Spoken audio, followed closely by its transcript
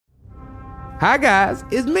Hi guys,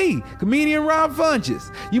 it's me, comedian Ron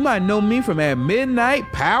Funches. You might know me from At Midnight,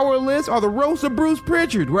 Powerless, or the Roast of Bruce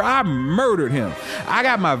Pritchard, where I murdered him. I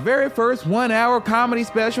got my very first 1-hour comedy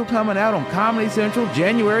special coming out on Comedy Central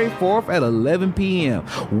January 4th at 11 p.m.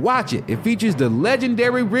 Watch it. It features the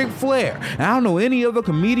legendary Ric Flair. I don't know any other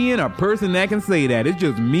comedian or person that can say that. It's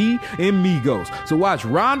just me and Migos. So watch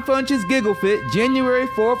Ron Funches Giggle Fit January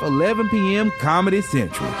 4th, 11 p.m. Comedy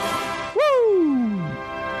Central.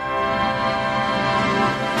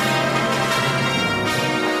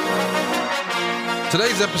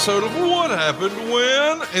 Today's episode of What Happened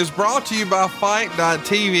When is brought to you by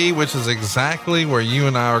Fight.tv, which is exactly where you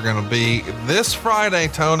and I are going to be this Friday.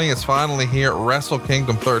 Tony, it's finally here. Wrestle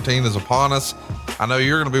Kingdom 13 is upon us. I know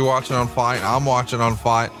you're going to be watching on Fight. I'm watching on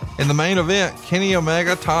Fight. In the main event, Kenny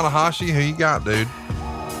Omega, Tanahashi. Who you got, dude?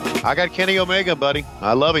 I got Kenny Omega, buddy.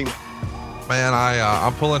 I love him. Man,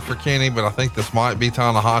 I'm pulling for Kenny, but I think this might be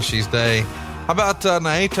Tanahashi's day. How about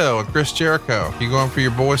Naito and Chris Jericho? You going for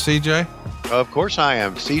your boy CJ? Of course I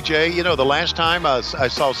am. CJ, you know, the last time I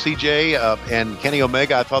saw CJ and Kenny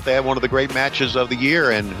Omega, I thought they had one of the great matches of the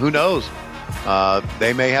year, and who knows?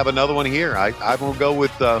 They may have another one here. I will go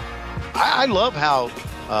with, I love how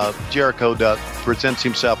Jericho presents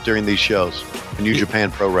himself during these shows in New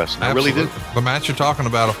Japan Pro Wrestling. Absolutely. I really do. The match you're talking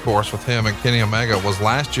about, of course, with him and Kenny Omega was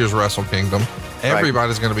last year's Wrestle Kingdom.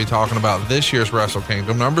 Everybody's going to be talking about this year's Wrestle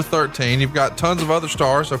Kingdom. Number 13, you've got tons of other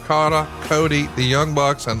stars, Okada, Cody, the Young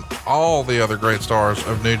Bucks, and all the other great stars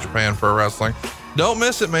of New Japan Pro Wrestling. Don't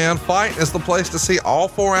miss it, man. Fight is the place to see all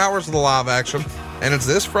 4 hours of the live action, and it's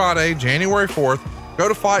this Friday, January 4th. Go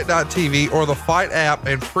to Fight.tv or the Fight app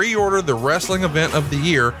and pre-order the wrestling event of the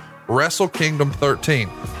year, Wrestle Kingdom 13.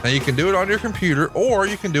 Now, you can do it on your computer or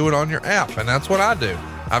you can do it on your app, and that's what I do.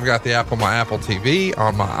 I've got the app on my Apple TV,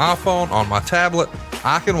 on my iPhone, on my tablet.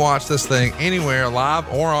 I can watch this thing anywhere, live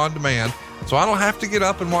or on demand. So I don't have to get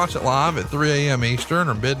up and watch it live at 3 a.m. Eastern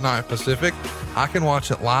or midnight Pacific. I can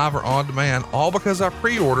watch it live or on demand, all because I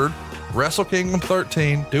pre-ordered Wrestle Kingdom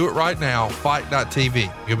 13. Do it right now, Fight.tv.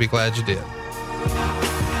 You'll be glad you did.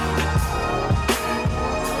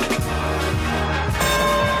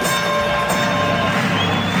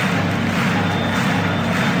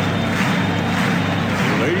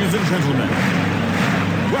 Ladies and gentlemen,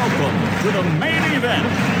 welcome to the main event.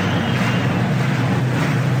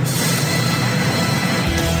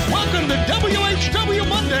 Welcome to WHW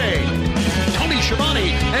Monday. Tony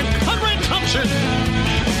Schiavone and Conrad Thompson.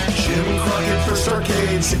 Jim Crockett First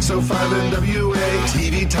Arcade, 605 NWA,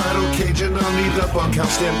 TV title, Cajun Omni, the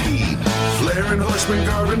Bunkhouse Stampede, Flair and Horseman,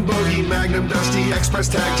 Garvin, Bogey, Magnum, Dusty, Express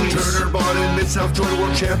Tag Team, Turner, Bond, Mid-South Joint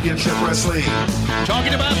World Championship Wrestling.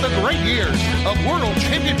 Talking about the great years of World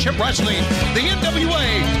Championship Wrestling, the NWA,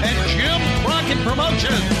 and Jim Crockett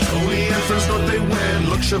Promotions. Tony and Friends North they win,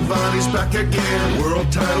 look, Shivani's back again, world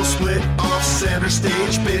title split off, center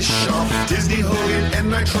stage, Bischoff, Disney, Hogan, and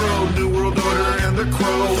Nitro, New World Order, and The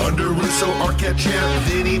Crow, Thunder, Russo, Arquette Champ,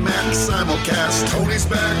 Vinnie Mac, simulcast. Tony's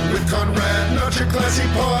back with Conrad, not your classy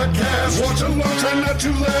podcast. Watch along, try not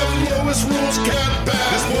to laugh. Lowest rules can't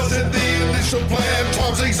pass. This wasn't the initial plan.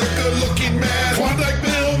 Tom Zigg's a good-looking man. Klondike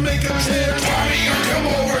Bill, make a chant. Tommy, you come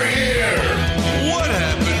over here. What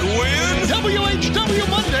happened when? WHW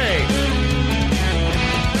Monday.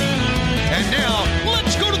 And now,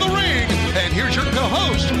 let's go to the ring. And here's your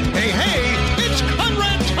co-host. Hey, it's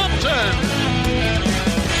Conrad Thompson.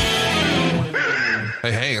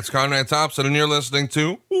 Hey, it's Conrad Thompson, and you're listening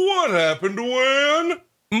to What Happened When?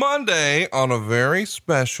 Monday on a very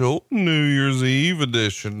special New Year's Eve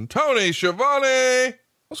edition. Tony Schiavone,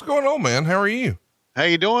 what's going on, man? How are you? How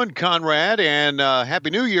you doing, Conrad? And Happy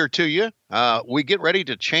New Year to you. We get ready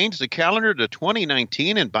to change the calendar to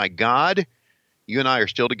 2019, and by God, you and I are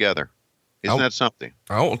still together. Isn't that something?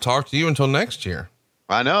 I won't talk to you until next year.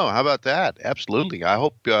 I know. How about that? Absolutely. I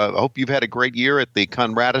hope you've had a great year at the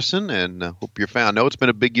Conradison, and hope you're found. I know it's been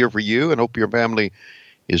a big year for you, and hope your family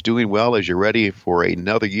is doing well as you're ready for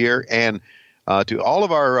another year. And to all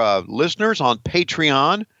of our listeners on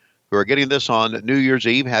Patreon who are getting this on New Year's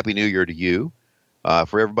Eve, Happy New Year to you.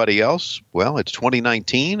 For everybody else, well, it's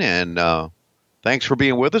 2019, and thanks for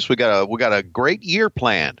being with us. We got a great year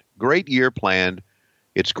planned. Great year planned.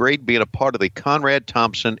 It's great being a part of the Conrad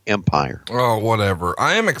Thompson empire. Oh, whatever.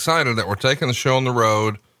 I am excited that we're taking the show on the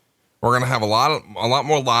road. We're going to have a lot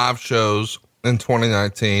more live shows in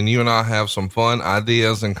 2019. You and I have some fun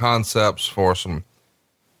ideas and concepts for some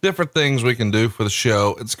different things we can do for the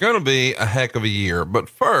show. It's going to be a heck of a year, but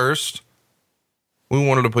first we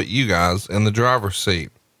wanted to put you guys in the driver's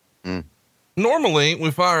seat. Normally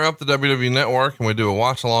we fire up the WWE Network and we do a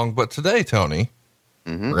watch along, but today, Tony,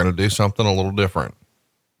 we're going to do something a little different.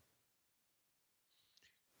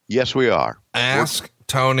 Yes, we are. Ask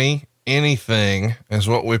Tony anything is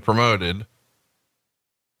what we promoted.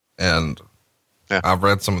 And I've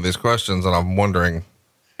read some of these questions and I'm wondering,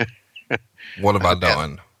 what have I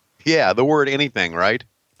done? Yeah. The word anything, right?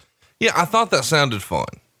 Yeah. I thought that sounded fun.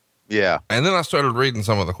 Yeah. And then I started reading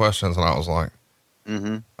some of the questions and I was like,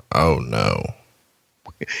 oh no.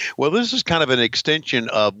 Well, this is kind of an extension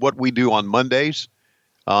of what we do on Mondays,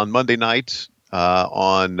 on Monday nights,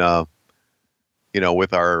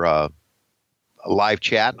 with our live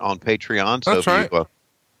chat on Patreon. So That's right.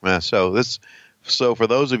 So for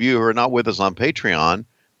those of you who are not with us on Patreon,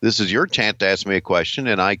 this is your chance to ask me a question,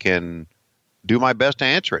 and I can do my best to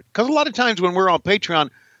answer it. Because a lot of times when we're on Patreon,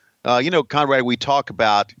 Conrad, we talk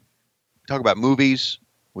about movies,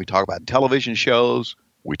 we talk about television shows,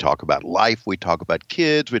 we talk about life, we talk about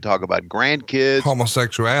kids, we talk about grandkids,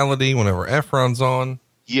 homosexuality. Whenever Efron's on.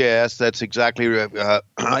 Yes, that's exactly right.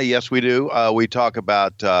 Yes, we do. We talk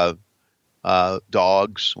about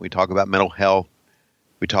dogs. We talk about mental health.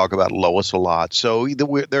 We talk about Lois a lot. So we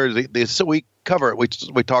cover it. We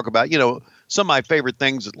talk about, some of my favorite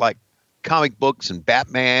things like comic books and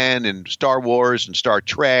Batman and Star Wars and Star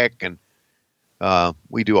Trek. And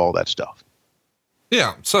we do all that stuff.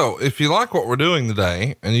 Yeah. So if you like what we're doing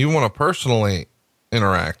today and you want to personally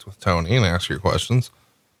interact with Tony and ask your questions,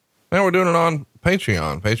 now we're doing it on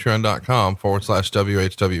Patreon,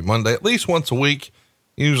 patreon.com/WHW Monday, at least once a week,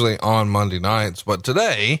 usually on Monday nights. But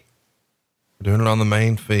today we're doing it on the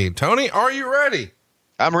main feed. Tony, are you ready?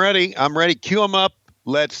 I'm ready. Cue them up.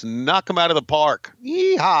 Let's knock them out of the park.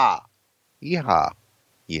 Yeehaw. Yeehaw.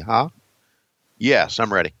 Yeehaw. Yes,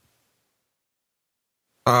 I'm ready.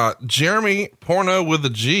 Jeremy Porno with a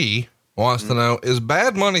G wants to know, is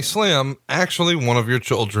Bad Money Slim actually one of your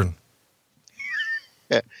children?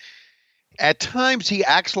 At times he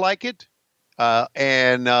acts like it.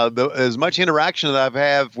 And as much interaction that I've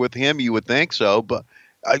had with him, you would think so. But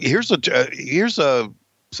here's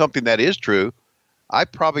something that is true. I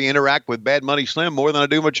probably interact with Bad Money Slim more than I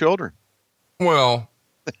do my children. Well,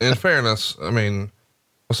 in fairness, I mean,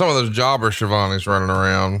 with some of those jobber Shivani's running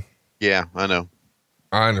around. Yeah, I know.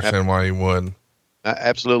 I understand why you would.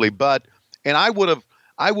 Absolutely. And I would have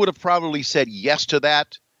probably said yes to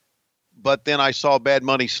that. But then I saw Bad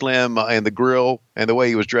Money Slim and the grill and the way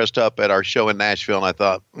he was dressed up at our show in Nashville. And I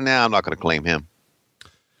thought, nah, I'm not going to claim him.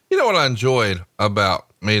 You know what I enjoyed about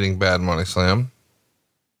meeting Bad Money Slim?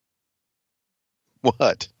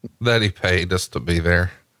 What? That he paid us to be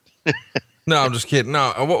there. No, I'm just kidding.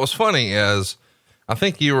 No, what was funny is I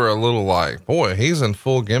think you were a little like, boy, he's in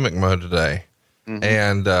full gimmick mode today. Mm-hmm.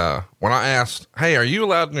 And, when I asked, hey, are you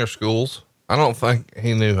allowed in your schools? I don't think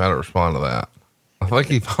he knew how to respond to that. I think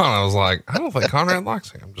he thought I was like, I don't think Conrad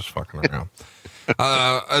likes him. I'm just fucking around.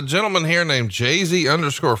 A gentleman here named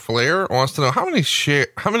Jay-Z_Flair wants to know how many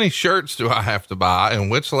shirts do I have to buy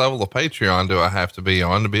and which level of Patreon do I have to be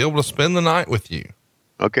on to be able to spend the night with you?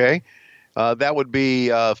 Okay. That would be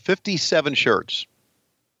 57 shirts.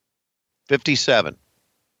 57.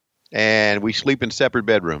 And we sleep in separate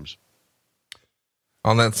bedrooms.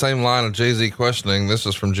 On that same line of Jay-Z questioning, this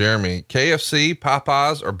is from Jeremy. KFC,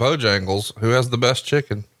 Popeyes, or Bojangles, who has the best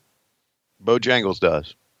chicken? Bojangles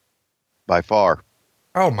does. By far.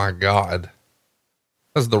 Oh my God.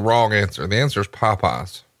 That's the wrong answer. The answer is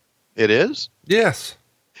Popeyes. It is? Yes.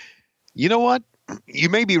 You know what? You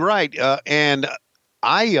may be right. And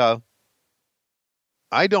I've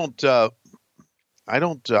never eaten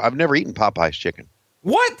Popeye's chicken.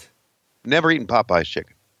 What? Never eaten Popeye's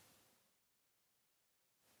chicken.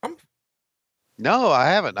 No, I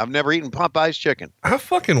haven't. I've never eaten Popeye's chicken. How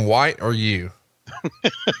fucking white are you?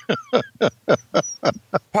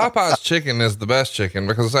 Popeye's chicken is the best chicken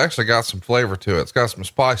because it's actually got some flavor to it. It's got some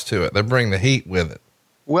spice to it. They bring the heat with it.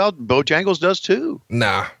 Well, Bojangles does too.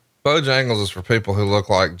 Nah, Bojangles is for people who look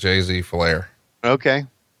like Jay-Z Flair. Okay.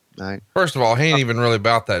 All right. First of all, he ain't even really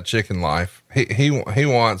about that chicken life. He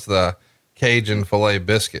wants the Cajun filet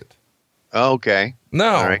biscuit. Okay.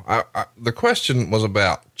 No, right. The question was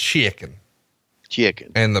about chicken.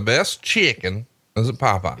 Chicken. And the best chicken is at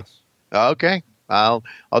Popeyes. Okay. I'll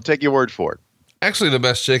take your word for it. Actually, the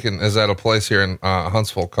best chicken is at a place here in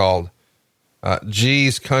Huntsville called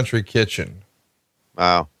G's Country Kitchen.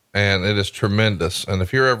 Wow. And it is tremendous. And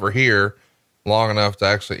if you're ever here long enough to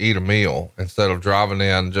actually eat a meal instead of driving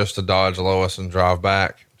in just to dodge Lois and drive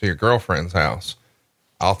back to your girlfriend's house,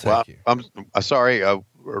 I'll take you. I'm sorry.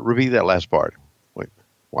 Repeat that last part. Wait.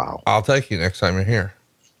 Wow. I'll take you next time you're here.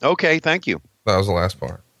 Okay. Thank you. That was the last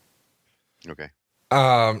part. Okay.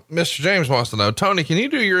 Mr. James wants to know, Tony, can you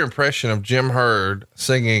do your impression of Jim Hurd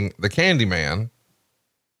singing The Candyman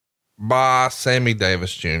by Sammy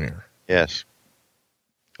Davis Jr.? Yes.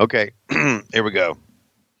 Okay, here we go.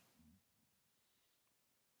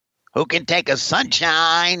 Who can take a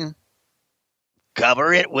sunshine,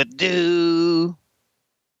 cover it with dew,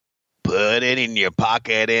 put it in your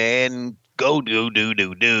pocket and go do.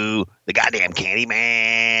 The goddamn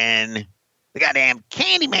Candyman. The goddamn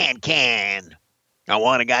Candyman can. I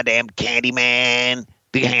want a goddamn Candyman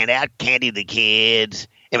to hand out candy to the kids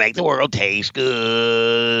and make the world taste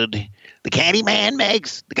good. The Candyman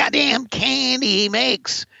makes the goddamn candy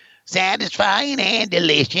makes satisfying and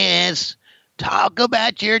delicious. Talk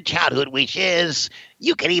about your childhood wishes.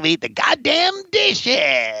 You can even eat the goddamn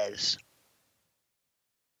dishes.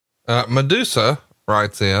 Medusa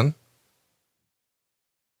writes in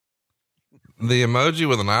the emoji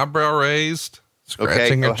with an eyebrow raised,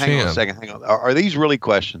 scratching her chin. Hang on a second. Hang on. Are these really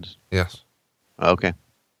questions? Yes. Okay.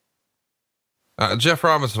 Jeff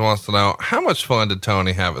Robinson wants to know, how much fun did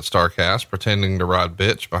Tony have at StarCast pretending to ride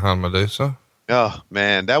bitch behind Medusa? Oh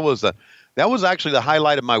man, that was actually the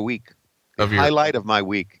highlight of my week. Highlight of my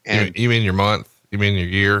week. And you mean your month? You mean your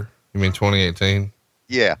year? You mean 2018?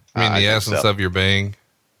 Yeah. You mean the essence of your being?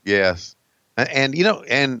 Yes. And you know,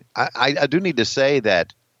 and I do need to say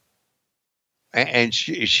that, and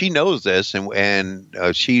she knows this, and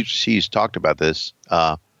she's talked about this.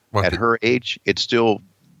 At her age, it's still,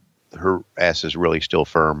 her ass is really still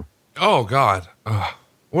firm. Oh God.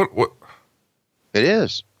 What? It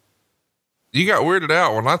is. You got weirded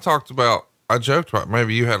out when I joked about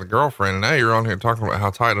maybe you had a girlfriend, and now you're on here talking about how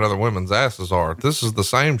tight other women's asses are. This is the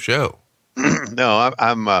same show. No,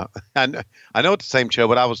 I know it's the same show,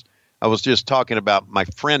 but I was just talking about my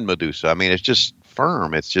friend Medusa. I mean, it's just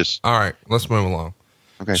firm. It's just. All right, let's move along.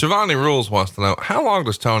 Okay. Shivani Rules wants to know, how long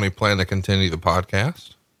does Tony plan to continue the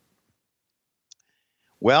podcast?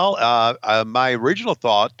 Well, my original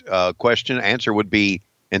answer would be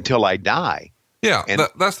until I die. Yeah, and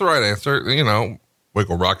that's the right answer. You know, we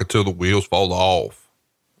can rock it till the wheels fall off.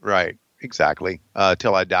 Right. Exactly.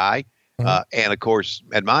 Till I die. Mm-hmm. And of course,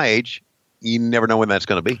 at my age, you never know when that's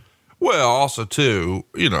going to be. Well, also too,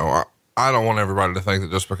 you know, I don't want everybody to think that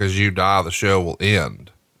just because you die, the show will end.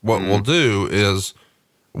 What we'll do is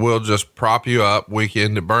we'll just prop you up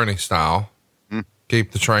Weekend at Bernie style,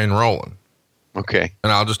 keep the train rolling. Okay.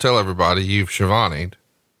 And I'll just tell everybody you've Shivani'd.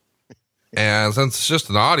 And since it's just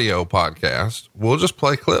an audio podcast, we'll just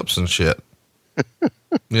play clips and shit.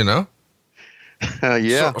 You know?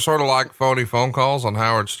 Yeah. Sort of like phony phone calls on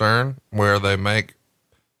Howard Stern, where they make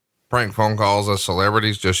prank phone calls as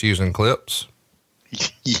celebrities just using clips.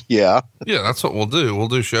 Yeah. Yeah, that's what we'll do. We'll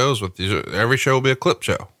do shows with you. Every show will be a clip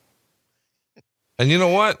show. And you know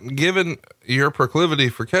what? Given your proclivity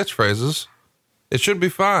for catchphrases, it should be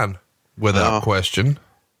fine without question.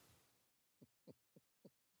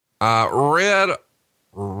 Red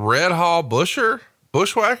Hall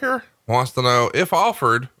Bushwhacker wants to know, if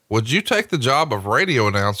offered, would you take the job of radio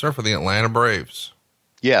announcer for the Atlanta Braves?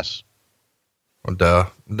 Yes. Well, duh.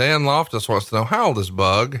 Dan Loftus wants to know, how old is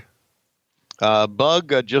Bug?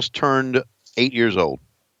 Bug just turned 8 years old,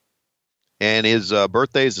 and his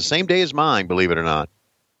birthday is the same day as mine, believe it or not.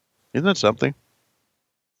 Isn't that something?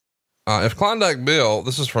 If Klondike Bill,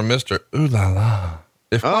 this is from Mr. Ooh La La.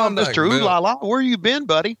 Mr. Ooh La La, where you been,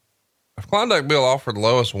 buddy? If Klondike Bill offered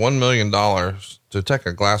Lois $1 million to take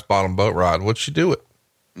a glass bottom boat ride, would she do it?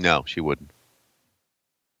 No, she wouldn't.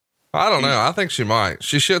 I don't know. I think she might.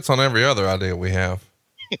 She shits on every other idea we have.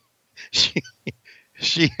 She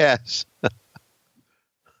has.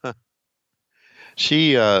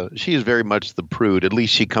 She is very much the prude. At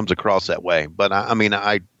least she comes across that way. But I mean,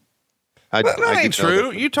 that ain't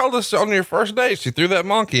true. You told us on your first date she threw that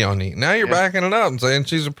monkey on you. Now you're backing it up and saying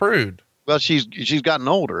she's a prude. Well, she's gotten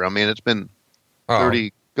older. I mean, it's been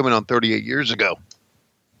 30, coming on 38 years ago.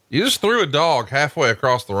 You just threw a dog halfway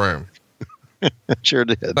across the room. Sure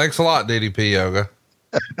did. Thanks a lot, DDP Yoga.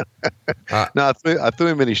 No, I threw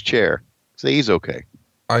him in his chair. So he's okay.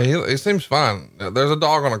 He seems fine. There's a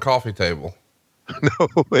dog on a coffee table. No,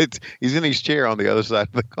 he's in his chair on the other side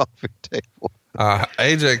of the coffee table.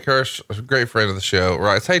 AJ Kirsch, a great friend of the show,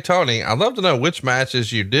 writes, "Hey Tony, I'd love to know which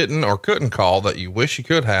matches you didn't or couldn't call that you wish you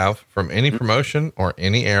could have from any promotion or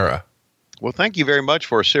any era." Well, thank you very much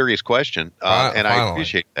for a serious question. And I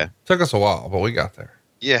appreciate that. Took us a while, but we got there.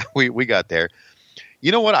 Yeah, we got there.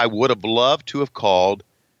 You know what? I would have loved to have called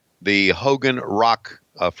the Hogan Rock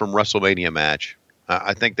from WrestleMania match.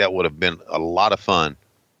 I think that would have been a lot of fun,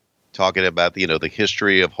 talking about, the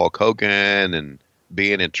history of Hulk Hogan and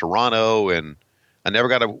being in Toronto. And I never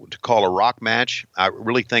got to call a Rock match. I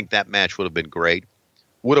really think that match would have been great.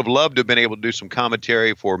 Would have loved to have been able to do some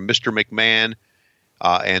commentary for Mr. McMahon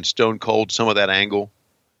and Stone Cold, some of that angle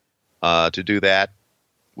to do that.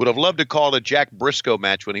 Would have loved to call a Jack Briscoe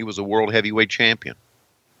match when he was a world heavyweight champion.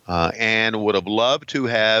 And would have loved to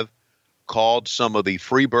have called some of the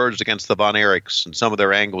Freebirds against the Von Erichs and some of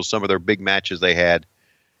their angles, some of their big matches they had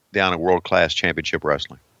down in World Class Championship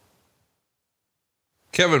Wrestling.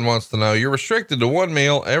 Kevin wants to know, you're restricted to one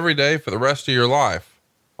meal every day for the rest of your life.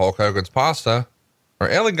 Hulk Hogan's pasta or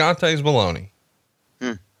Elegante's bologna?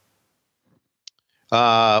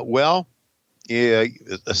 Well, yeah,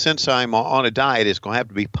 since I'm on a diet, it's going to have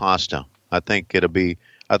to be pasta. I think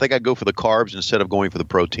I'd go for the carbs instead of going for the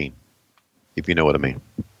protein, if you know what I mean.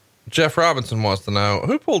 Jeff Robinson wants to know,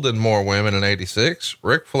 who pulled in more women in 86?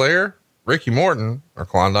 Ric Flair, Ricky Morton, or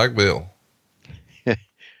Klondike Bill?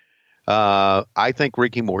 I think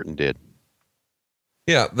Ricky Morton did.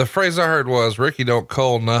 Yeah. The phrase I heard was Ricky don't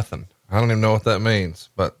cull nothing. I don't even know what that means,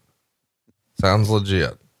 but sounds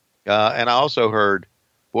legit. And I also heard,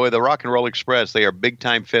 boy, the Rock and Roll Express, they are big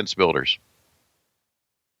time fence builders.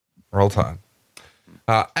 Roll Tide.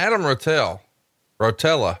 Adam Rotella,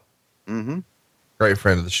 great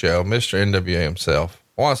friend of the show, Mr. NWA himself,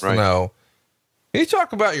 wants to know, can you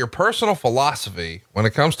talk about your personal philosophy when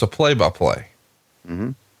it comes to play-by-play?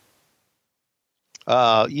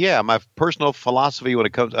 Yeah, my personal philosophy when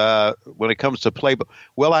it comes to play.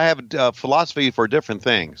 Well, I have a philosophy for different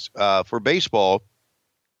things. For baseball,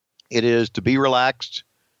 it is to be relaxed,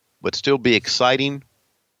 but still be exciting,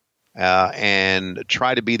 and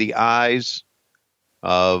try to be the eyes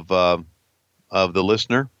of the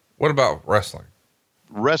listener. What about wrestling?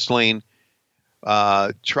 Wrestling,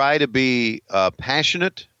 try to be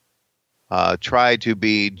passionate, try to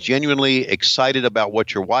be genuinely excited about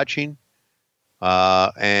what you're watching,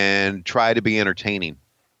 and try to be entertaining.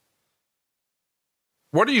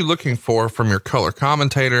 What are you looking for from your color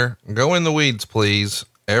commentator? Go in the weeds, please.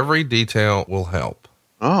 Every detail will help.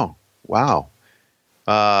 Oh, wow.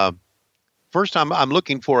 First, I'm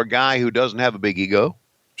looking for a guy who doesn't have a big ego.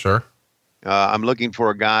 Sure. I'm looking for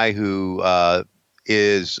a guy who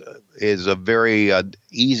is a very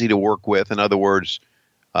easy to work with. In other words,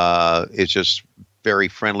 it's just very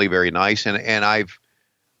friendly, very nice. And I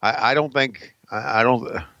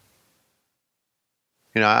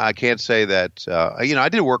can't say that. I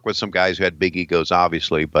did work with some guys who had big egos,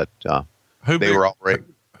 obviously, but they were already.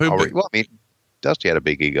 Well, I mean, Dusty had a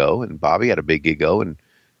big ego, and Bobby had a big ego, and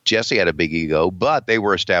Jesse had a big ego, but they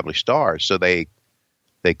were established stars, so they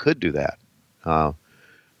could do that.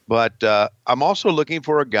 But I'm also looking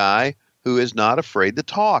for a guy who is not afraid to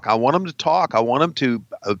talk. I want them to talk. I want them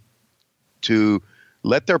to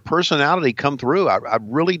let their personality come through. I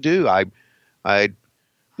really do.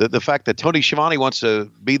 The fact that Tony Schiavone wants to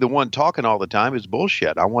be the one talking all the time is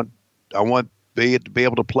bullshit. I want to be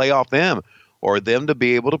able to play off them, or them to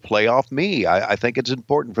be able to play off me. I think it's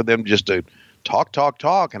important for them just to talk.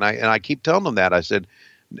 And I keep telling them that. I said,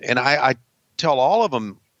 and I tell all of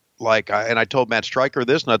them, and I told Matt Stryker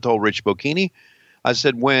this, and I told Rich Bocchini, I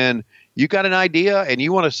said, when you got an idea and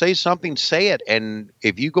you want to say something, say it. And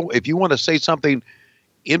if you want to say something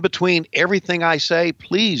in between everything I say,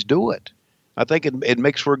 please do it. I think it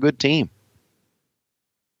makes for a good team.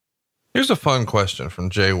 Here's a fun question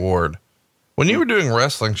from Jay Ward. When you were doing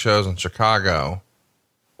wrestling shows in Chicago,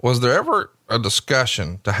 was there ever a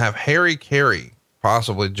discussion to have Harry Carey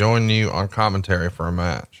possibly join you on commentary for a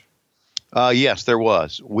match? Yes, there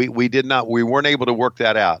was. We weren't able to work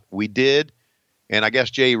that out. We did. And I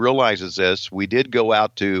guess Jay realizes this. We did go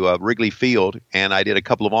out to Wrigley Field, and I did a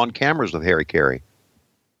couple of on-cameras with Harry Carey.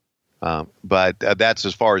 But that's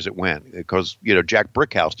as far as it went, because, Jack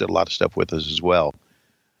Brickhouse did a lot of stuff with us as well.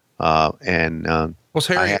 Was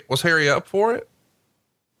Harry up for it?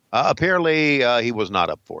 Apparently, he was not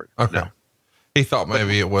up for it. Okay. No. He thought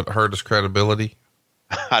maybe it would hurt his credibility.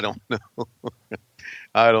 I don't know.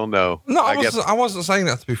 I don't know. No, I wasn't saying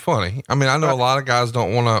that to be funny. I mean, I know a lot of guys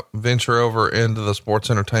don't want to venture over into the sports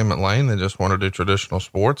entertainment lane. They just want to do traditional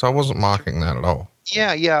sports. I wasn't mocking that at all.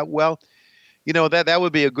 Yeah. Well, that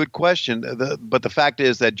would be a good question. But the fact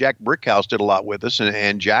is that Jack Brickhouse did a lot with us,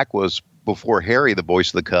 and Jack was, before Harry, the voice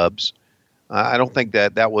of the Cubs. I don't think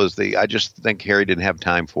that was I just think Harry didn't have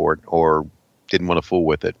time for it or didn't want to fool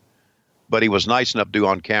with it. But he was nice enough to do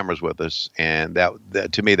on cameras with us, and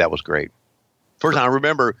that to me, that was great. First time I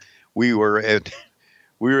remember, we were at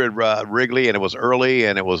Wrigley, and it was early,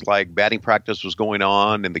 and it was like batting practice was going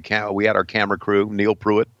on, and we had our camera crew. Neil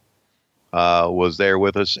Pruitt was there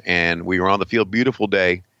with us, and we were on the field. Beautiful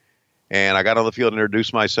day, and I got on the field and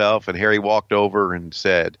introduced myself, and Harry walked over and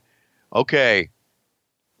said, "Okay,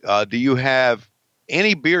 do you have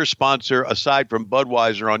any beer sponsor aside from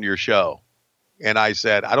Budweiser on your show?" And I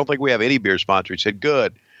said, "I don't think we have any beer sponsor." He said,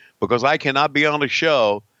 "Good, because I cannot be on a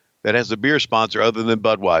show that has a beer sponsor other than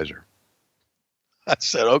Budweiser. I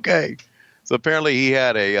said, okay. So apparently he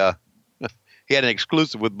had an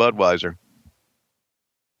exclusive with Budweiser.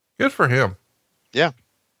 Good for him. Yeah.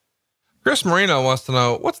 Chris Marino wants to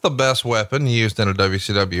know, what's the best weapon used in a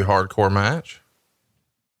WCW hardcore match?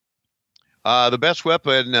 The best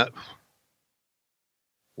weapon,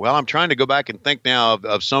 well, I'm trying to go back and think now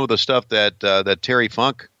of some of the stuff that Terry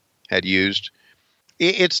Funk had used.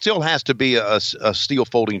 It still has to be a steel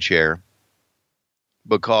folding chair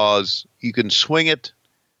because you can swing it.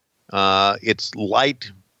 It's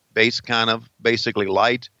light, basically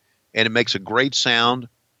light, and it makes a great sound.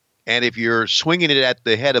 And if you're swinging it at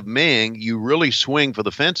the head of Ming, you really swing for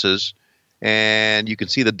the fences, and you can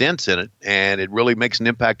see the dents in it, and it really makes an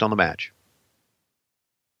impact on the match.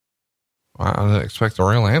 I didn't expect a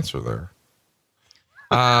real answer there.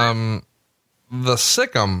 The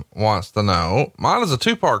Sick'em wants to know, mine is a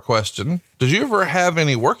 2-part question. Did you ever have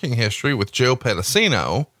any working history with Joe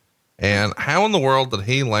Pedicino, and how in the world did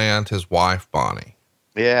he land his wife, Bonnie?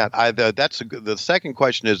 Yeah, the second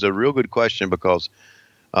question is a real good question because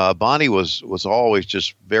Bonnie was always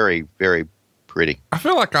just very, very pretty. I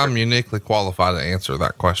feel like I'm uniquely qualified to answer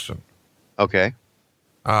that question. Okay.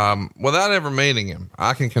 Without ever meeting him,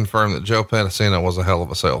 I can confirm that Joe Pedicino was a hell of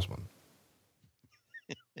a salesman.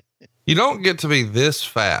 You don't get to be this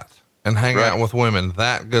fat and hang out with women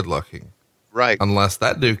that good looking. Right. Unless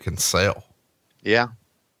that dude can sell. Yeah.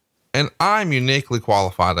 And I'm uniquely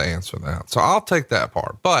qualified to answer that. So I'll take that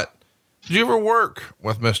part. But did you ever work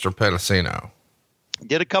with Mr. Pedicino?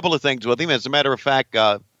 Did a couple of things with him. As a matter of fact,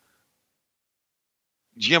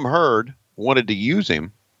 Jim Herd wanted to use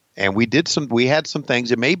him, and we had some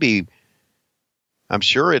things. It may be, I'm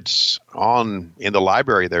sure it's in the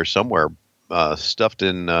library there somewhere, stuffed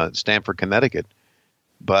in Stamford, Connecticut.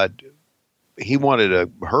 But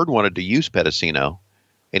Herd wanted to use Pedicino,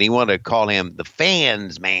 and he wanted to call him the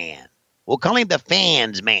fans man. We'll call him the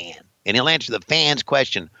fans man, and he'll answer the fans'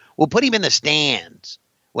 question. We'll put him in the stands.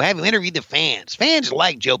 We'll have him interview the fans. Fans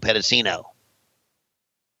like Joe Pedicino.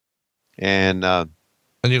 And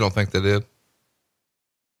you don't think they did?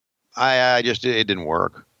 It didn't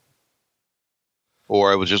work.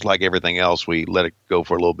 Or it was just like everything else. We let it go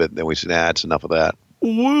for a little bit, and then we said, it's enough of that.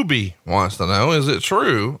 Wooby wants to know, is it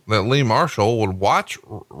true that Lee Marshall would watch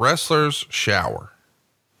wrestlers shower?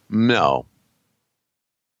 No.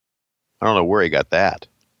 I don't know where he got that.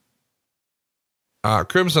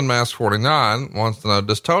 Crimson Mask 49 wants to know,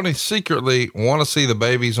 does Tony secretly want to see the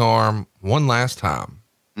baby's arm one last time?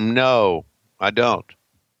 No, I don't.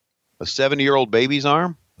 A 70-year-old baby's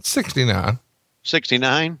arm? 69.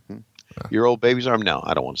 69-year-old baby's arm? No,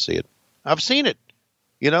 I don't want to see it. I've seen it.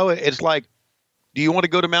 It's like, do you want to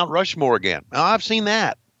go to Mount Rushmore again? Oh, I've seen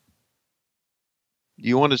that. Do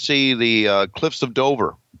you want to see the Cliffs of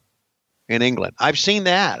Dover in England? I've seen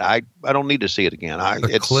that. I don't need to see it again.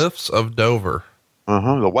 The Cliffs of Dover.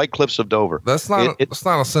 The White Cliffs of Dover. That's not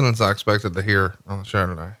a sentence I expected to hear on the show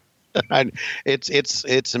today.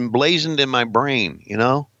 It's emblazoned in my brain.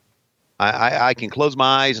 I can close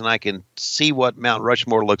my eyes and I can see what Mount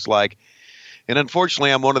Rushmore looks like. And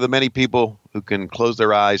unfortunately, I'm one of the many people who can close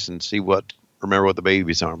their eyes and remember what the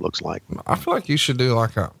baby's arm looks like. I feel like you should do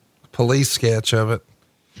like a police sketch of it.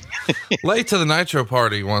 Late to the Nitro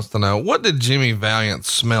Party wants to know, what did Jimmy Valiant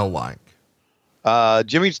smell like?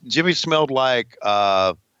 Jimmy smelled like,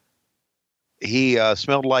 he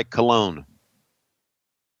smelled like cologne.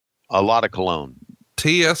 A lot of cologne.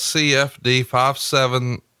 TSCFD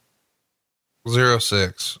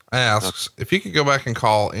 5706 asks, if you could go back and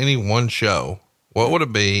call any one show, what would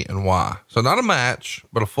it be and why? So not a match,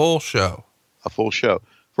 but a full show. A full show.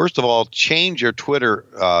 First of all, change your Twitter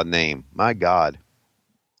name. My God.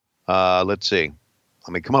 Let's see.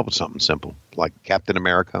 Come up with something simple, like Captain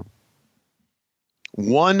America.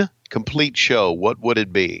 One complete show, what would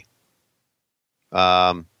it be?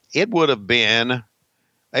 It would have been,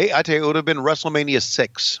 I tell you, it would have been WrestleMania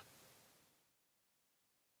 6.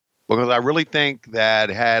 Because I really think that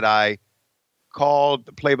had I called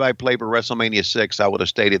the play-by-play for WrestleMania 6, I would have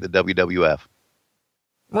stayed at the WWF.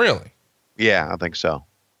 Really? Yeah, I think so.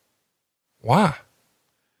 Why?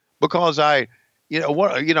 Because one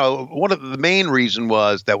of the main reason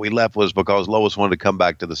was that we left was because Lois wanted to come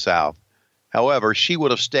back to the South. However, she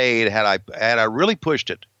would have stayed had I really pushed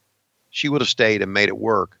it. She would have stayed and made it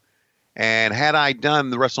work. And had I done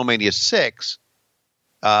the WrestleMania 6,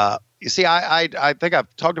 you see, I think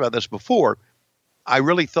I've talked about this before. I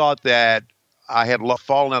really thought that I had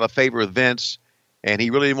fallen out of favor with Vince, and he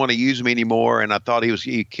really didn't want to use me anymore. And I thought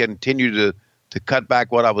he continued to cut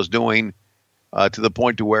back what I was doing to the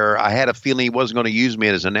point to where I had a feeling he wasn't going to use me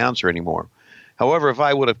as an announcer anymore. However, if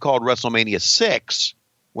I would have called WrestleMania 6,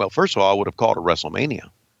 well, first of all, I would have called it WrestleMania,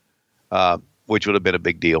 which would have been a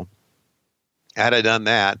big deal. Had I done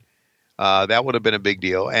that, that would have been a big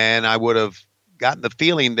deal. And I would have gotten the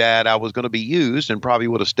feeling that I was going to be used and probably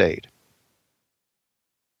would have stayed.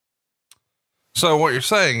 So what you're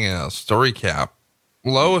saying is, to recap,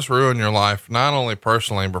 Lois ruined your life, not only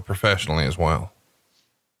personally, but professionally as well.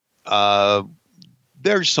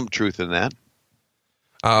 There's some truth in that.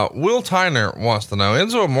 Will Tyner wants to know,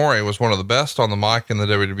 Enzo Amore was one of the best on the mic in the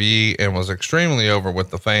WWE and was extremely over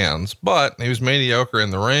with the fans, but he was mediocre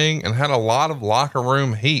in the ring and had a lot of locker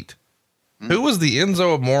room heat. Who was the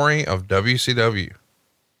Enzo Amore of WCW?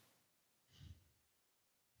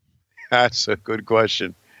 That's a good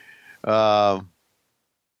question. Well,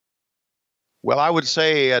 I would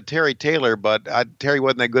say Terry Taylor, but Terry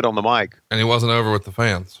wasn't that good on the mic. And he wasn't over with the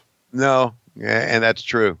fans. No, yeah, and that's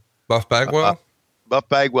true. Buff Bagwell? Buff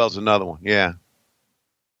Bagwell's another one. Yeah,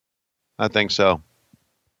 I think so.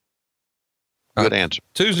 Good answer.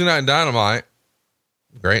 Tuesday Night Dynamite,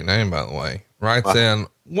 great name, by the way, writes in,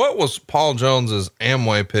 what was Paul Jones's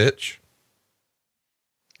Amway pitch?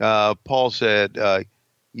 Paul said,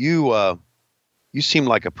 you seem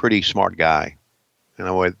like a pretty smart guy. And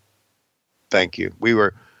I went, thank you.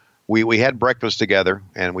 We had breakfast together,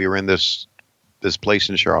 and we were in this place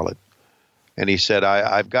in Charlotte. And he said,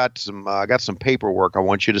 I got some paperwork I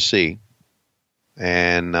want you to see.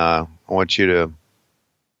 And, I want you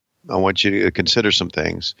to consider some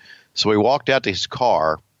things. So we walked out to his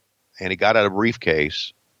car, and he got out a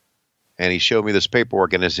briefcase, and he showed me this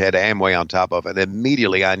paperwork, and it had Amway on top of it. And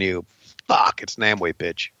immediately I knew, fuck, it's an Amway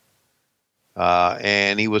pitch.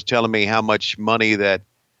 And he was telling me how much money that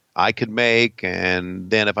I could make, and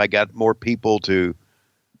then if I got more people to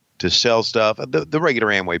sell stuff, the regular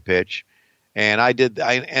Amway pitch. And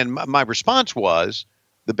and my response was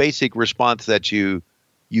the basic response that you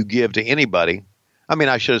give to anybody. I mean,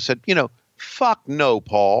 I should have said, fuck no,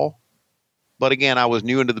 Paul. But again, I was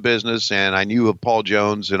new into the business, and I knew of Paul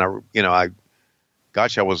Jones, and I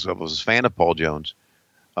was a fan of Paul Jones.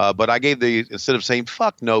 But I gave instead of saying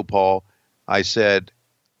fuck no, Paul, I said,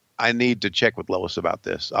 I need to check with Lois about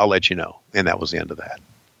this. I'll let you know. And that was the end of that.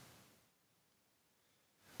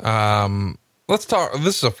 Let's talk.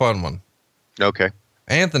 This is a fun one. Okay.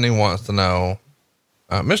 Anthony wants to know,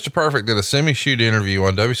 Mr. Perfect did a semi-shoot interview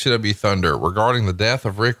on WCW Thunder regarding the death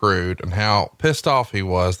of Rick Rude and how pissed off he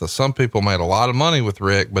was that some people made a lot of money with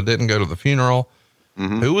Rick, but didn't go to the funeral.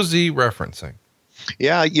 Mm-hmm. Who was he referencing?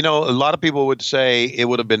 Yeah. A lot of people would say it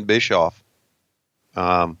would have been Bischoff.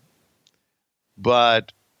 But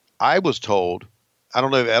I was told, I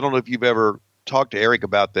don't know if you've ever talked to Eric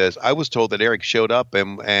about this. I was told that Eric showed up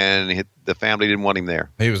and the family didn't want him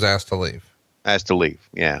there. He was asked to leave.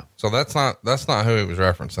 Yeah. So that's not who he was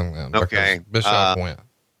referencing then. Okay. Bischoff went.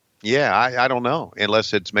 Yeah. I don't know,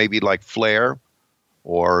 unless it's maybe like Flair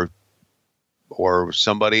or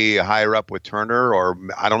somebody higher up with Turner, or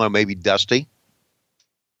I don't know, maybe Dusty.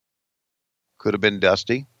 Could have been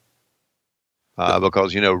Dusty.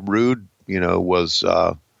 Because, Rude,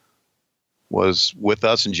 was with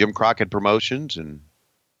us in Jim Crockett Promotions, and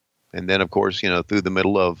then of course, through the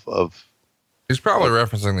middle of he's probably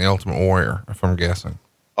referencing the Ultimate Warrior, if I'm guessing.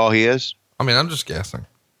 Oh, he is? I mean, I'm just guessing.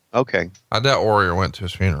 Okay. I doubt Warrior went to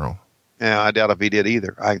his funeral. Yeah, I doubt if he did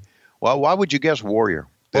either. Why would you guess Warrior?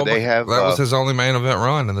 That was his only main event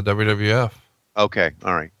run in the WWF. Okay.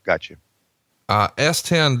 All right. Gotcha.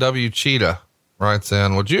 S10W Cheetah writes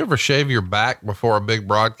in, would you ever shave your back before a big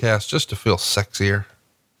broadcast just to feel sexier?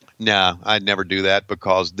 No, I'd never do that,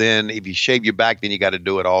 because then if you shave your back, then you got to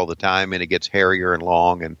do it all the time, and it gets hairier and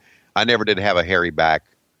long. And I never did have a hairy back.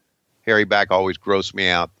 Hairy back always grossed me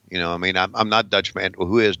out. I'm not Dutch Man. Well,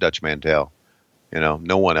 who is Dutch Mantel?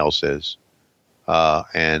 No one else is. I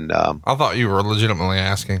thought you were legitimately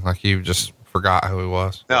asking, like you just forgot who he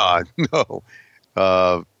was. No.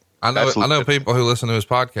 I know people who listen to his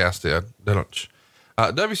podcast didn't.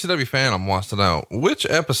 WCW Phantom wants to know, which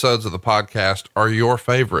episodes of the podcast are your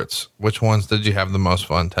favorites? Which ones did you have the most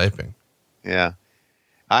fun taping? Yeah,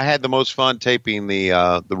 I had the most fun taping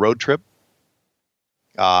the road trip.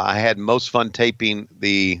 I had most fun taping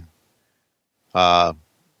the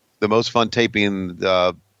most fun taping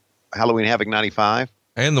the Halloween Havoc 95,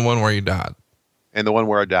 and the one where you died, and the one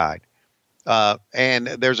where I died. And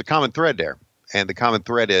there's a common thread there, and the common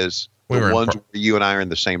thread is the ones where you and I are in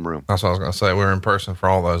the same room. That's what I was going to say. We were in person for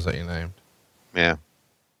all those that you named. Yeah.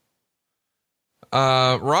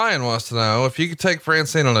 Ryan wants to know, if you could take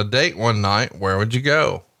Francine on a date one night, where would you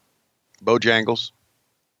go? Bojangles.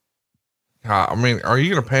 I mean, are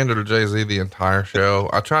you going to pander to Jay-Z the entire show?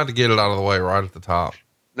 I tried to get it out of the way right at the top.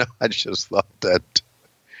 No, I just thought that.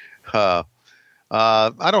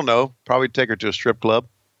 I don't know. Probably take her to a strip club.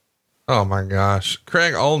 Oh my gosh.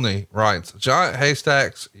 Craig Olney writes, Giant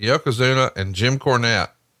Haystacks, Yokozuna, and Jim Cornette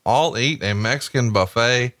all eat a Mexican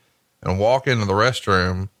buffet and walk into the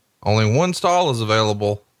restroom. Only one stall is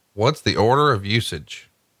available. What's the order of usage?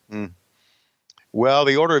 Well,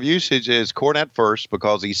 the order of usage is Cornette first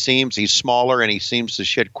because he's smaller and he seems to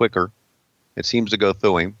shit quicker. It seems to go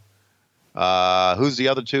through him. Who's the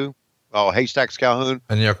other two? Oh, Haystacks, Calhoun.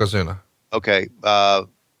 And Yokozuna. Okay. I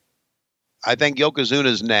think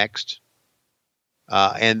Yokozuna's next.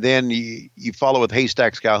 And then you follow with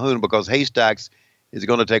Haystacks, Calhoun because Haystacks is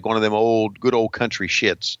going to take one of them good old country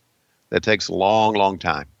shits that takes a long, long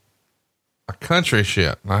time. A country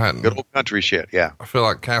shit. Good old country shit. Yeah. I feel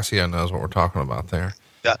like Cassio knows what we're talking about there.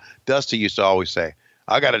 Dusty used to always say,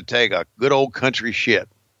 I got to take a good old country shit.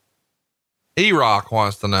 E-Rock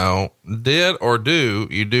wants to know, did or do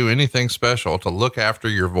you do anything special to look after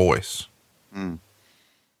your voice?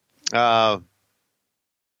 Now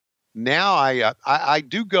I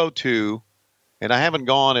do go to, and I haven't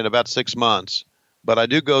gone in about 6 months, but I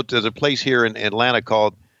do go to the place here in Atlanta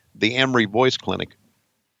called the Emory Voice Clinic.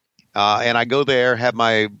 And I go there, have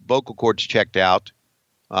my vocal cords checked out,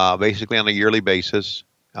 basically on a yearly basis.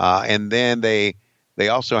 And then they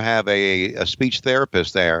also have a speech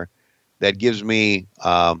therapist there that gives me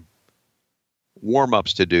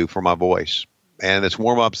warm-ups to do for my voice. And it's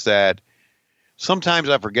warm-ups that sometimes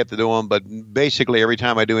I forget to do them, but basically every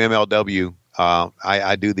time I do MLW,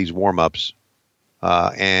 I do these warm-ups.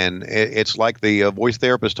 And it's like the voice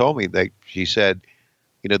therapist told me. She said,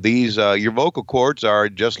 these your vocal cords are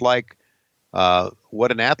just like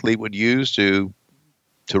what an athlete would use to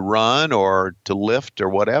run or to lift or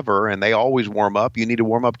whatever, and they always warm up. You need to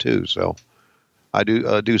warm up too. So I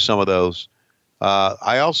do some of those.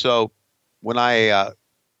 I also, when I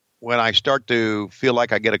start to feel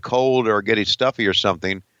like I get a cold or get stuffy or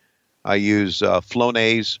something, I use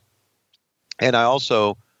Flonase, and I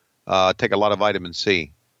also take a lot of vitamin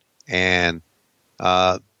C. And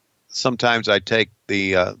sometimes I take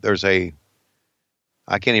there's I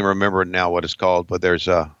can't even remember now what it's called, but there's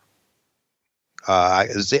a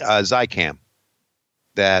Zicam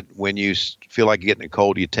that when you feel like you're getting a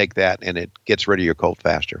cold, you take that and it gets rid of your cold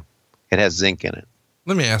faster. It has zinc in it.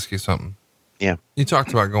 Let me ask you something. Yeah. You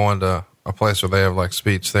talked about going to a place where they have like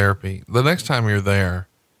speech therapy. The next time you're there,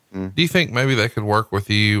 do you think maybe they could work with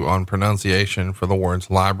you on pronunciation for the words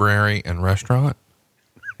library and restaurant?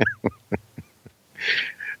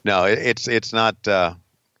 No, it's not.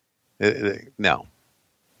 No,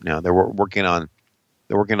 they're working on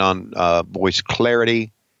voice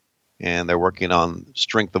clarity, and they're working on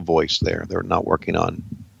strength of voice. They're not working on,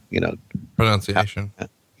 pronunciation.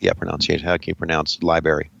 Pronunciation. How can you pronounce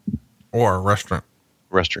library or restaurant?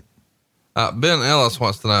 Restaurant. Ben Ellis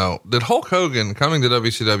wants to know: did Hulk Hogan coming to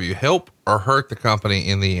WCW help or hurt the company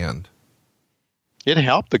in the end? It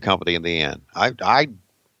helped the company in the end. I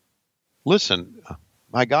listen.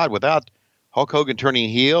 My God, without Hulk Hogan turning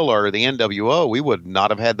heel or the NWO, we would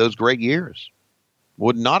not have had those great years.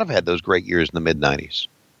 Would not have had those great years in the mid-90s.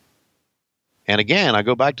 And again, I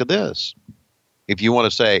go back to this. If you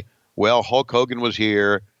want to say, well, Hulk Hogan was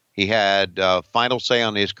here, he had final say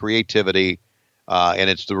on his creativity, and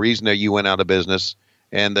it's the reason that you went out of business.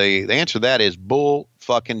 And the answer to that is bull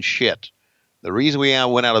fucking shit. The reason we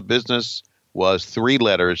went out of business was 3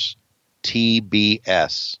 letters,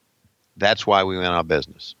 TBS. That's why we went out of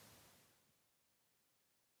business.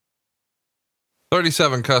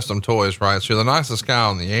 37 Custom Toys writes, you're the nicest guy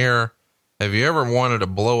on the air. Have you ever wanted to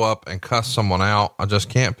blow up and cuss someone out? I just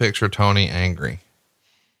can't picture Tony angry.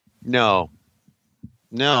 No,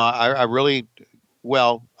 I really,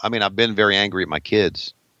 I've been very angry at my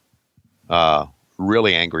kids.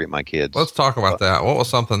 Really angry at my kids. Let's talk about that. What was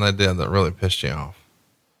something they did that really pissed you off?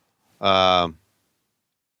 I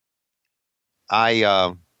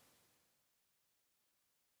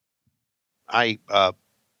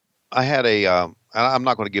had I'm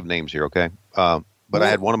not going to give names here. Okay. But I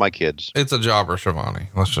had one of my kids. It's a jobber, Shivani.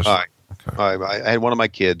 Let's just, all right. Okay. All right. I had one of my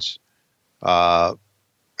kids, have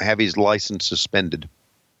his license suspended.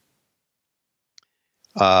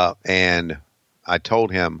 And I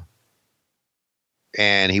told him,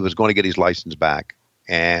 and he was going to get his license back.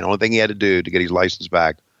 And the only thing he had to do to get his license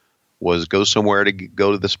back was go somewhere to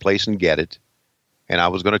go to this place and get it. And I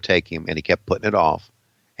was going to take him, and he kept putting it off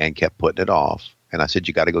and kept putting it off. And I said,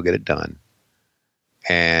 you got to go get it done.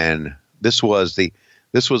 And this was the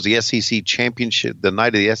SEC championship, the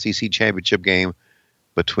night of the SEC championship game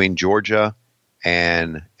between Georgia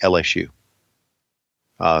and LSU.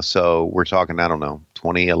 So we're talking, I don't know,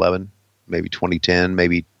 2011, maybe 2010,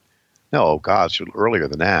 maybe, no, gosh, earlier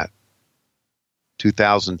than that.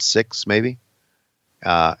 2006, maybe.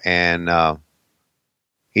 And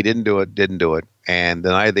he didn't do it. And the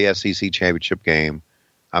night of the SEC championship game,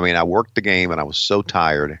 I mean, I worked the game and I was so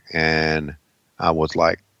tired, and I was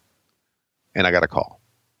like, and I got a call,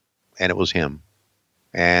 and it was him,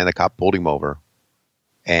 and the cop pulled him over,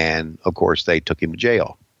 and of course they took him to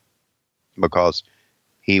jail because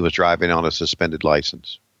he was driving on a suspended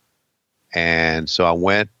license. And so I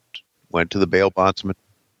went to the bail bondsman,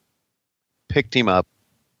 picked him up,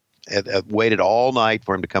 waited all night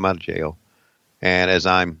for him to come out of jail. And as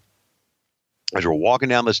we're walking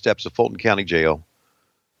down the steps of Fulton County Jail,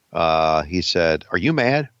 he said, "Are you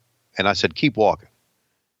mad?" And I said, "Keep walking."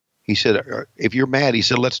 He said, "If you're mad," he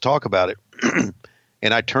said, "let's talk about it."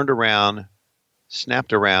 And I turned around,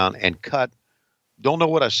 snapped around, and cut, don't know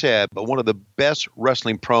what I said, but one of the best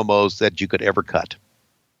wrestling promos that you could ever cut.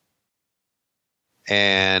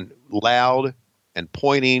 And loud and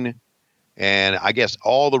pointing, and I guess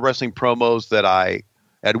all the wrestling promos that I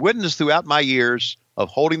had witnessed throughout my years of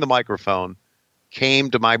holding the microphone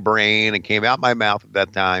came to my brain and came out my mouth at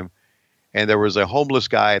that time. And there was a homeless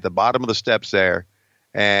guy at the bottom of the steps there.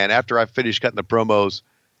 And after I finished cutting the promos,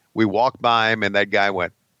 we walked by him, and that guy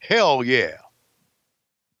went, "Hell yeah."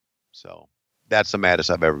 So that's the maddest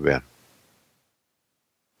I've ever been.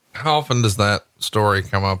 How often does that story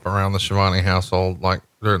come up around the Schiavone household, like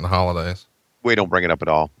during the holidays? We don't bring it up at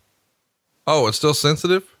all. Oh, it's still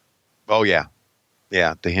sensitive? Oh, yeah.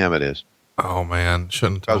 Yeah, to him it is. Oh, man.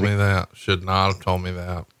 Shouldn't have told me that. Should not have told me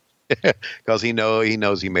that. Because he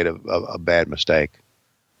knows he made a bad mistake.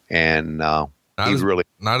 And he's really...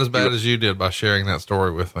 Not as bad as you did by sharing that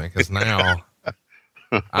story with me, because now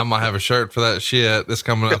I might have a shirt for that shit. It's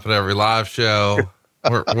coming up at every live show.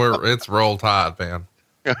 It's roll tide, man.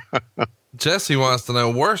 Jesse wants to know,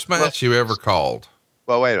 worst match you ever called.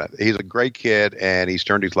 Well, wait a minute. He's a great kid, and he's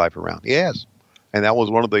turned his life around. Yes. And that was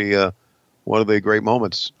one of the great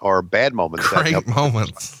moments, or bad moments. Great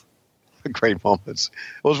moments. Great moments.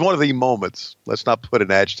 It was one of the moments. Let's not put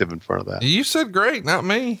an adjective in front of that. You said great, not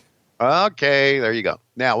me. Okay, there you go.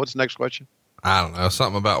 Now, what's the next question? I don't know.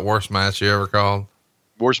 Something about worst match you ever called.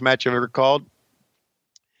 Worst match I've ever called?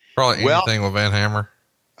 Probably anything with Van Hammer.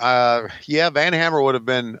 Yeah, Van Hammer would have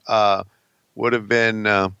been up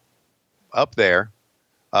there.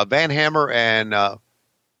 Van Hammer and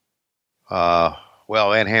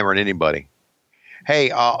Van Hammer and anybody.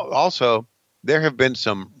 Hey, also there have been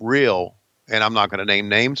some real, and I'm not going to name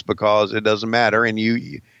names because it doesn't matter. And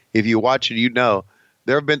if you watch it, you know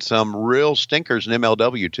there have been some real stinkers in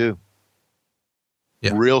MLW too.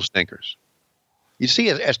 Yeah. Real stinkers. You see,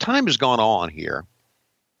 as time has gone on here,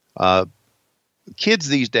 kids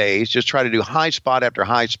these days just try to do high spot after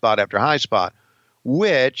high spot after high spot,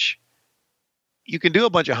 which you can do a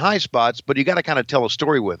bunch of high spots, but you got to kind of tell a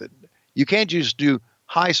story with it. You can't just do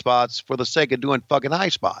high spots for the sake of doing fucking high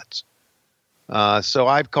spots. So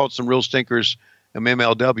I've called some real stinkers in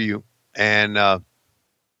MLW, and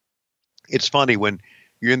it's funny when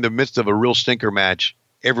you're in the midst of a real stinker match,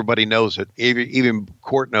 everybody knows it. Even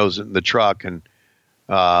Court knows it in the truck, and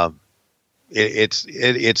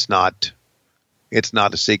it's not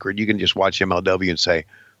a secret. You can just watch MLW and say,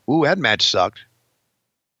 "Ooh, that match sucked,"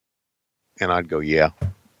 and I'd go, "Yeah."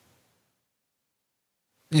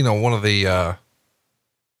 You know, one of the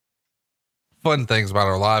fun things about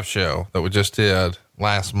our live show that we just did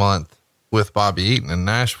last month with Bobby Eaton in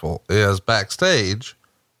Nashville is backstage.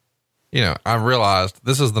 You know, I realized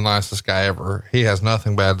this is the nicest guy ever. He has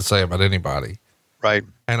nothing bad to say about anybody. Right.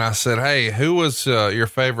 And I said, "Hey, who was your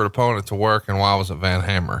favorite opponent to work, and why was it Van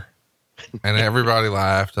Hammer?" And everybody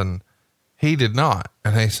laughed, and he did not.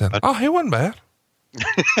 And he said, "Oh, he wasn't bad."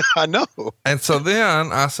 I know. And so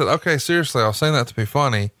then I said, "Okay, seriously, I was saying that to be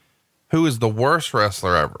funny. Who is the worst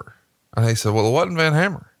wrestler ever?" And he said, "Well, it wasn't Van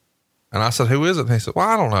Hammer." And I said, "Who is it?" And he said, "Well,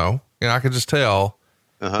 I don't know." You know, I could just tell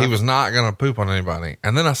he was not going to poop on anybody.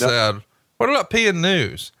 And then I said, "What about P and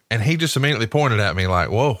News?" And he just immediately pointed at me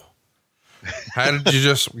like, "Whoa, how did you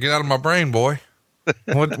just get out of my brain, boy?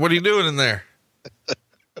 What are you doing in there?"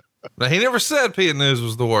 Now, he never said P and News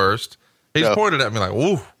was the worst. He just pointed at me like,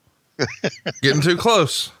 "Whoa, getting too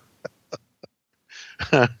close."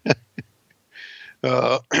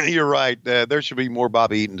 You're right. There should be more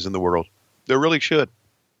Bobby Eatons in the world. There really should.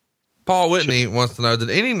 Paul Whitney wants to know, did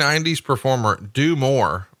any 90s performer do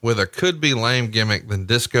more with a could-be lame gimmick than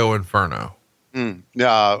Disco Inferno?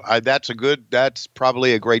 No, that's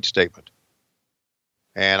probably a great statement.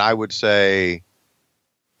 And I would say,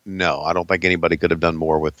 no, I don't think anybody could have done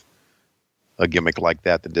more with a gimmick like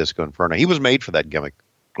that than Disco Inferno. He was made for that gimmick.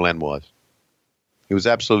 Glenn was. He was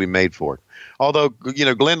absolutely made for it. Although,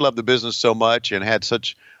 Glenn loved the business so much and had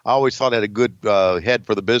such, I always thought had a good head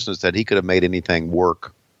for the business that he could have made anything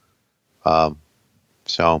work.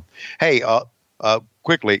 So, hey,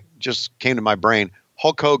 quickly, just came to my brain,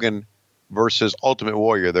 Hulk Hogan versus Ultimate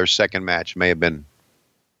Warrior, their second match may have been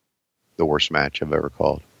the worst match I've ever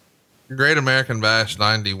called. Great American Bash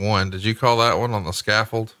 91. Did you call that one on the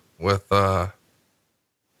scaffold with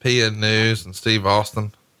PN News and Steve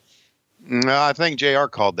Austin? No, I think JR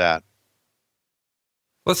called that.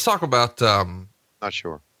 Let's talk about, not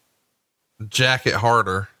sure. Jacket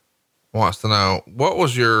Harder wants to know, what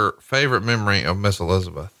was your favorite memory of Miss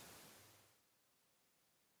Elizabeth?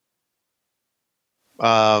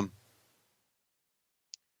 Okay,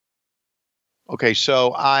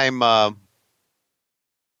 so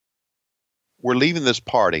we're leaving this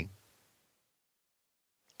party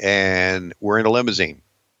and we're in a limousine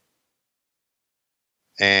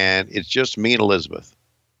and it's just me and Elizabeth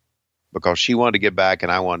because she wanted to get back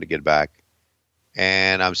and I wanted to get back.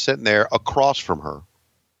 And I'm sitting there across from her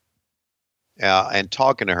and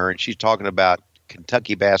talking to her, and she's talking about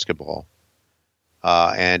Kentucky basketball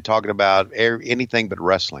and talking about anything but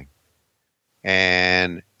wrestling.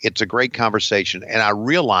 And it's a great conversation. And I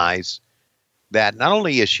realize that not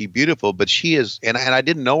only is she beautiful, but she is, and I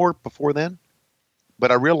didn't know her before then,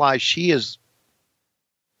 but I realized she is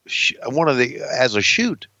one of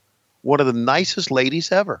the nicest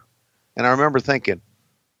ladies ever. And I remember thinking,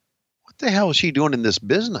 what the hell is she doing in this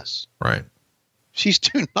business? Right. She's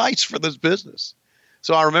too nice for this business.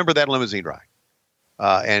 So I remember that limousine ride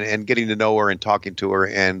and getting to know her and talking to her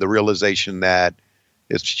and the realization that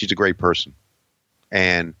she's a great person.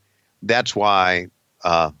 And that's why,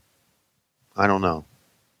 I don't know.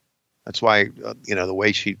 That's why,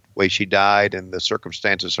 the way she died and the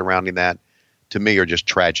circumstances surrounding that to me are just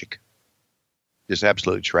tragic. Just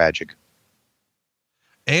absolutely tragic.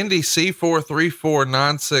 Andy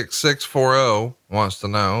C4349660 wants to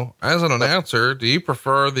know, as an announcer, do you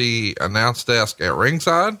prefer the announce desk at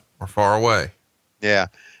ringside or far away? Yeah,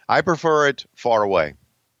 I prefer it far away.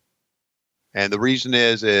 And the reason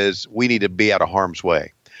is we need to be out of harm's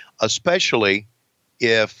way, especially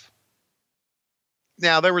if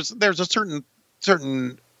now there's a certain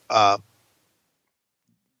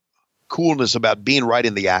coolness about being right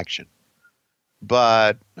in the action.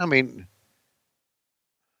 But I mean,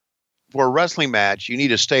 for a wrestling match, you need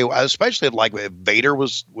to stay, especially if Vader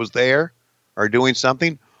was there or doing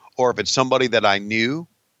something, or if it's somebody that I knew,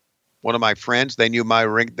 one of my friends, they knew my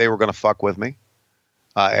ring, they were going to fuck with me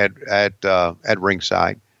at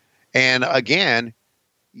ringside. And again,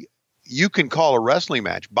 you can call a wrestling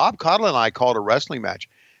match. Bob Caudle and I called a wrestling match,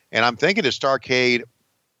 and I'm thinking of Starrcade,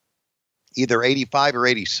 either 85 or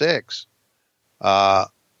 86,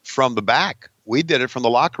 from the back. We did it from the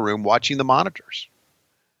locker room watching the monitors.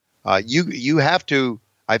 You have to,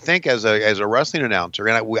 I think, as a wrestling announcer,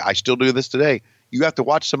 and I still do this today, you have to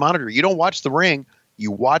watch the monitor. You don't watch the ring,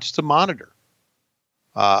 you watch the monitor.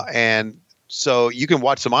 And so you can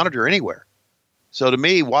watch the monitor anywhere. So to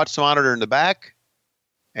me, watch the monitor in the back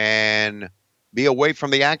and be away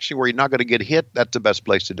from the action where you're not going to get hit. That's the best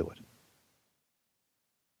place to do it.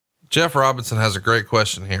 Jeff Robinson has a great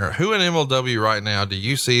question here. Who in MLW right now do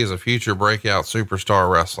you see as a future breakout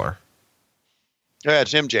superstar wrestler? Yeah,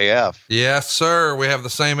 it's MJF. Yes, sir. We have the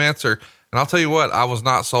same answer. And I'll tell you what, I was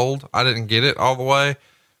not sold. I didn't get it all the way.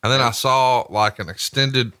 And then I saw like an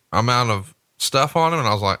extended amount of stuff on him and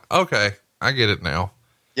I was like, okay, I get it now.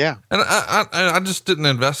 Yeah. And I just didn't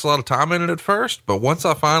invest a lot of time in it at first, but once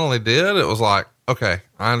I finally did, it was like, okay,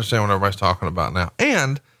 I understand what everybody's talking about now.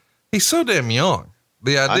 And he's so damn young.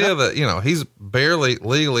 The idea that, he's barely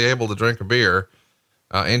legally able to drink a beer,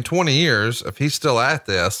 in 20 years, if he's still at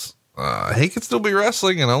this, he could still be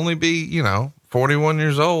wrestling and only be, 41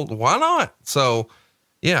 years old. Why not? So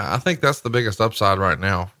yeah, I think that's the biggest upside right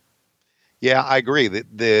now. Yeah, I agree.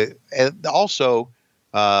 Also,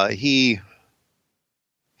 he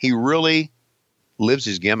really lives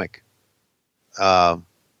his gimmick. And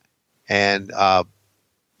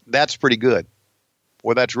that's pretty good.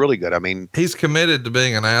 Well, that's really good. I mean, he's committed to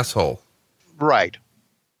being an asshole. Right.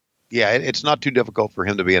 Yeah. It's not too difficult for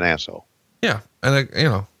him to be an asshole. Yeah. And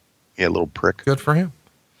yeah, a little prick. Good for him.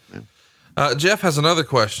 Yeah. Jeff has another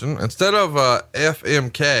question. Instead of,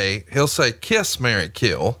 FMK, he'll say kiss, marry,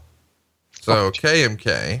 kill. So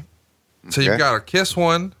KMK. So you've got to kiss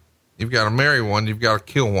one, you've got to marry one, you've got to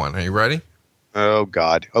kill one. Are you ready? Oh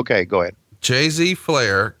God. Okay. Go ahead. Jay-Z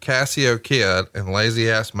Flair, Cassio Kid, and lazy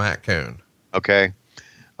ass Matt Coon. Okay.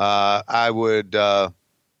 I would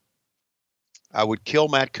kill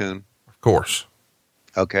Matt Coon. Of course.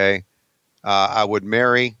 Okay. I would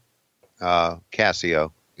marry,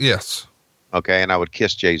 Casio. Yes. Okay. And I would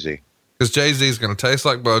kiss Jay-Z. Because Jay-Z is going to taste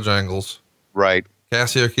like Bojangles. Right.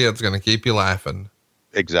 Casio Kid's going to keep you laughing.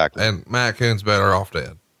 Exactly. And Matt Coon's better off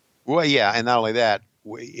dead. Well, yeah. And not only that,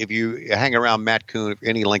 if you hang around Matt Coon for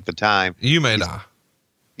any length of time, you may die.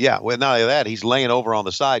 Yeah. Well, not only that, he's laying over on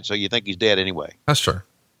the side. So you think he's dead anyway. That's true.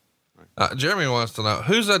 Jeremy wants to know,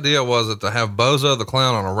 whose idea was it to have Bozo the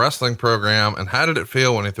Clown on a wrestling program, and how did it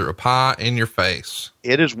feel when he threw a pie in your face?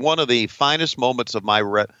 It is one of the finest moments of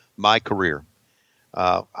my career.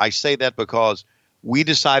 I say that because we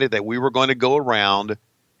decided that we were going to go around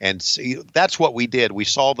and see. That's what we did. We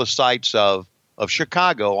saw the sights of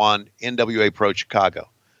Chicago on NWA Pro Chicago.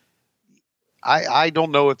 I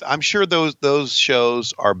don't know if I'm sure those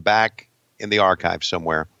shows are back in the archive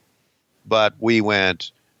somewhere, but we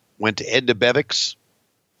went to Ed DeBevick's,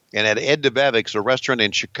 and at Ed DeBevick's, a restaurant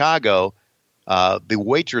in Chicago, the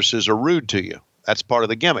waitresses are rude to you. That's part of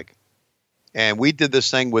the gimmick. And we did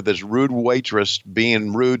this thing with this rude waitress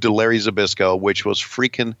being rude to Larry Zbyszko, which was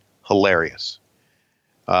freaking hilarious.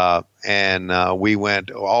 And we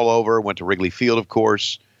went all over, went to Wrigley Field, of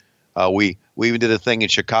course. We even did a thing in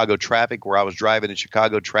Chicago traffic where I was driving in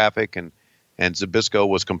Chicago traffic, and Zbyszko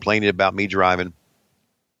was complaining about me driving.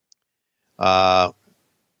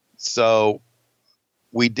 So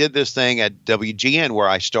we did this thing at WGN where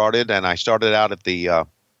I started, and I started out at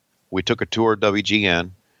we took a tour at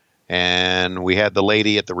WGN, and we had the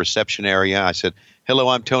lady at the reception area. I said, "Hello,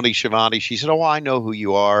 I'm Tony Schiavone." She said, "Oh, I know who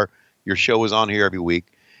you are. Your show is on here every week."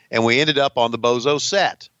 And we ended up on the Bozo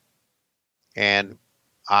set. And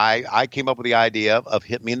I came up with the idea of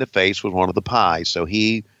hit me in the face with one of the pies. So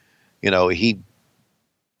they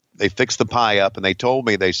fixed the pie up, and they told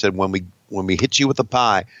me, they said, when we hit you with the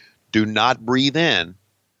pie, do not breathe in,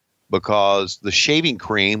 because the shaving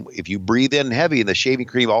cream, if you breathe in heavy and the shaving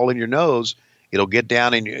cream all in your nose, it'll get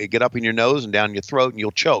down and get up in your nose and down your throat, and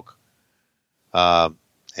you'll choke.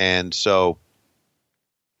 And so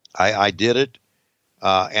I did it,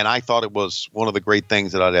 and I thought it was one of the great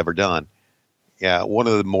things that I'd ever done. Yeah, one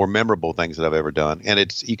of the more memorable things that I've ever done, and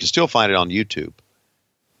you can still find it on YouTube.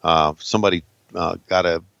 Somebody got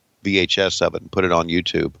a VHS of it and put it on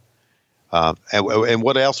YouTube. And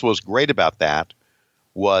what else was great about that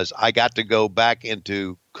was I got to go back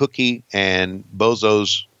into Cookie and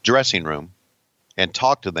Bozo's dressing room and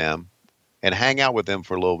talk to them and hang out with them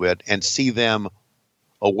for a little bit and see them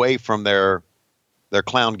away from their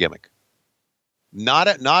clown gimmick.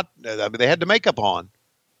 I mean, they had the makeup on,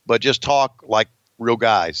 but just talk like real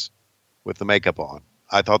guys with the makeup on.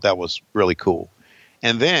 I thought that was really cool.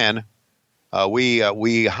 And then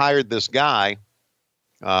we hired this guy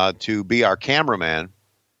to be our cameraman,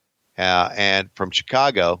 and from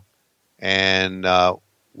Chicago, and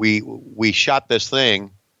we shot this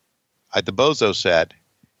thing at the Bozo set,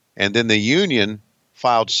 and then the union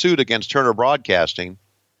filed suit against Turner Broadcasting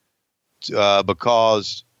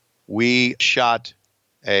because we shot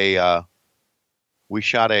a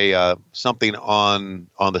something on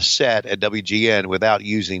the set at WGN without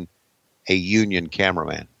using a union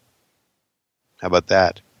cameraman. How about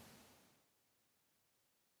that?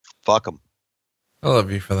 Fuck them. I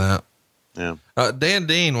love you for that. Yeah. Dan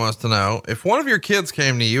Dean wants to know, if one of your kids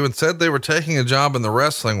came to you and said they were taking a job in the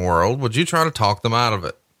wrestling world, would you try to talk them out of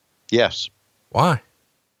it? Yes. Why?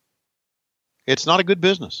 It's not a good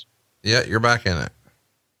business. Yeah, you're back in it.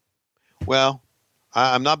 Well,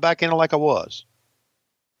 I'm not back in it like I was.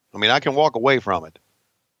 I mean, I can walk away from it,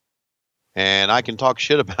 and I can talk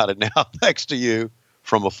shit about it now thanks to you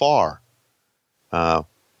from afar. Well,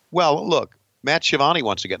 look, Matt Schiavone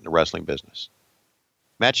wants to get in the wrestling business.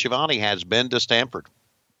 Matt Schiavone has been to Stanford.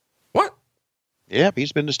 What? Yep,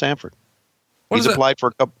 he's been to Stanford. He's applied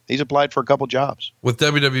for a couple jobs with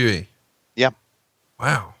WWE. Yep.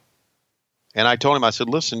 Wow. And I told him, I said,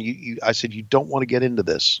 listen, I said, you don't want to get into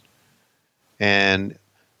this. And,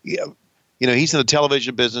 he's in the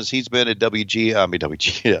television business. He's been at WG,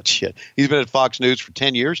 he's been at Fox News for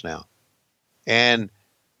 10 years now. And,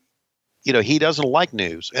 he doesn't like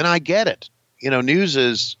news. And I get it.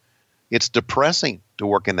 News it's depressing to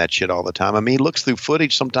work in that shit all the time. I mean, he looks through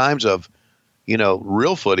footage sometimes of,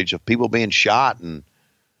 real footage of people being shot and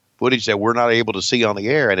footage that we're not able to see on the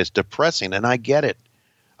air. And it's depressing. And I get it.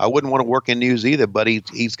 I wouldn't want to work in news either, but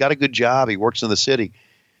he's got a good job. He works in the city.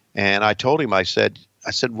 And I told him, I said,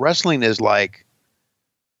 wrestling is like,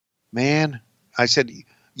 man, I said,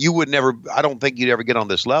 I don't think you'd ever get on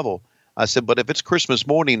this level. I said, but if it's Christmas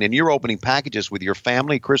morning and you're opening packages with your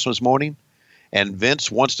family Christmas morning and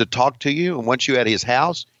Vince wants to talk to you and wants you at his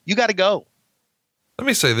house, you got to go. Let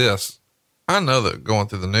me say this. I know that going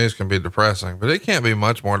through the news can be depressing, but it can't be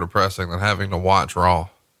much more depressing than having to watch Raw.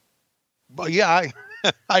 But yeah,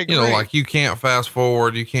 I agree. You know, like you can't fast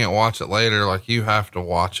forward, you can't watch it later. Like you have to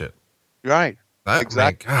watch it. Right. That,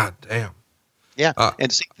 Exactly. man, God damn. Yeah.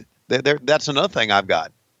 And see, that's another thing I've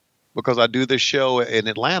got, because I do this show in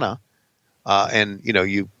Atlanta. And you know,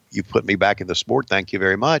 you put me back in the sport. Thank you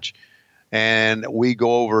very much. And we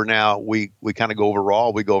go over now, we kind of go over Raw,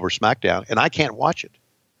 we go over SmackDown, and I can't watch it.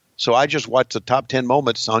 So I just watch the top 10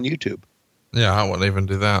 moments on YouTube. Yeah. I wouldn't even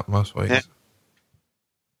do that most weeks. Yeah.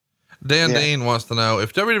 Dan Dean wants to know,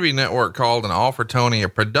 if WWE Network called and offered Tony a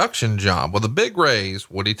production job with a big raise,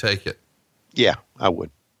 would he take it? Yeah, I would.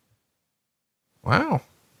 Wow.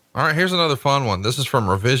 All right. Here's another fun one. This is from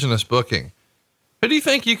Revisionist Booking. Who do you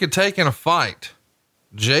think you could take in a fight?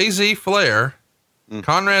 Jay-Z Flair,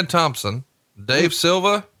 Conrad Thompson, Dave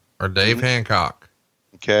Silva, or Dave Hancock?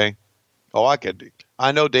 Okay. Oh,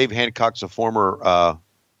 I know Dave Hancock's a former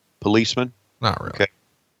policeman. Not really. Okay.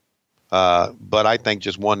 But I think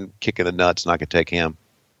just one kick in the nuts and I could take him.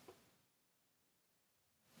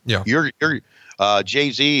 Yeah.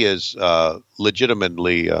 Jay-Z is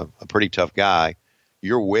legitimately a pretty tough guy.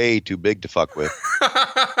 You're way too big to fuck with.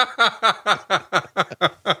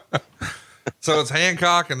 So it's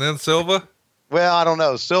Hancock and then Silva? Well, I don't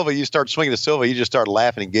know. Silva, you start swinging to Silva, you just start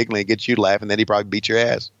laughing and giggling. It gets you laughing, then he probably beat your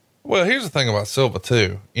ass. Well, here's the thing about Silva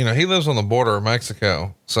too. You know, he lives on the border of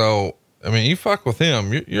Mexico. So, I mean, you fuck with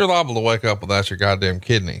him, you're liable to wake up without your goddamn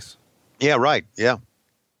kidneys. Yeah, right. Yeah.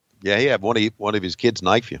 Yeah, he had one of his kids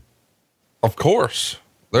knife you. Of course.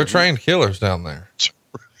 They're trained killers down there.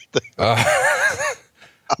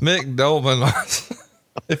 Mick Dolman,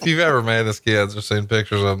 if you've ever met his kids or seen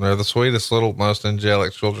pictures of them, they're the sweetest little, most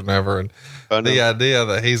angelic children ever. And the idea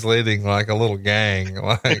that he's leading like a little gang,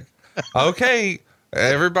 like, okay,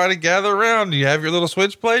 everybody gather around. You have your little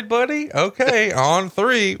switchblade, buddy? Okay. On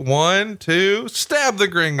 3, 1, 2, stab the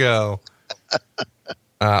gringo.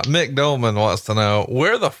 Mick Dolman wants to know,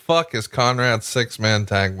 where the fuck is Conrad's 6-man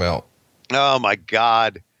tag belt? Oh my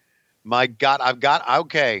God.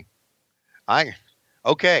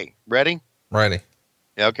 Okay. Ready? Ready.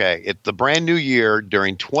 Okay. It's the brand new year.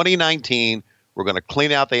 During 2019, we're going to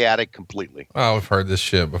clean out the attic completely. Oh, we've heard this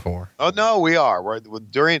shit before. Oh no, we are. We're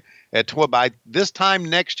by this time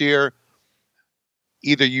next year,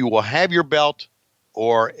 either you will have your belt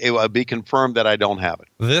or it will be confirmed that I don't have it.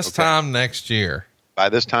 This time next year. By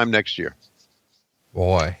this time next year.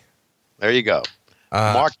 Boy. There you go.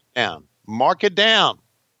 Mark it down. Mark it down.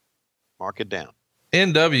 Mark it down.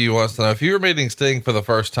 NW wants to know, if you were meeting Sting for the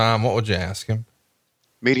first time, what would you ask him?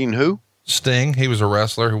 Meeting who? Sting. He was a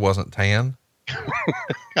wrestler who wasn't tan.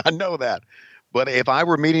 I know that. But if I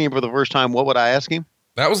were meeting him for the first time, what would I ask him?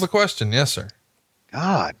 That was the question. Yes, sir.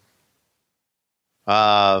 God.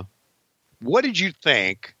 What did you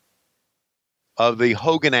think of the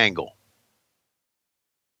Hogan angle?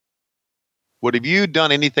 Would have you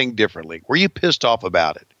done anything differently? Were you pissed off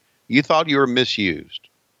about it? You thought you were misused?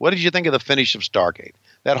 What did you think of the finish of Starrcade?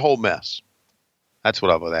 That whole mess. That's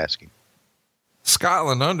what I was asking.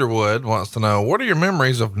 Scotland Underwood wants to know, what are your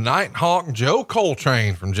memories of Nighthawk Joe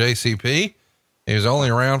Coltrane from JCP? He was only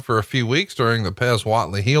around for a few weeks during the Pez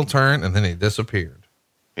Whatley heel turn, and then he disappeared.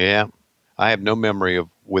 Yeah. I have no memory of,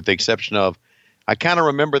 with the exception of, I kind of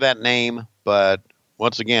remember that name, but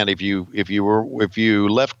once again, if you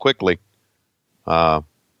left quickly, I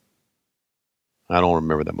don't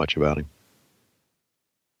remember that much about him.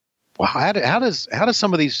 Wow. How do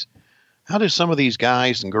some of these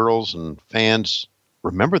guys and girls and fans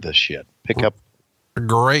remember this shit? Pick up. A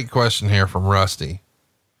great question here from Rusty.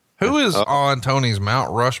 Who is on Tony's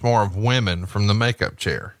Mount Rushmore of women from the makeup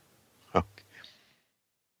chair?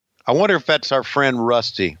 I wonder if that's our friend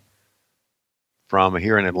Rusty from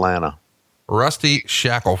here in Atlanta. Rusty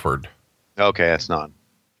Shackelford. Okay. That's not.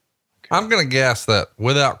 Okay. I'm going to guess that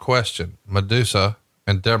without question, Medusa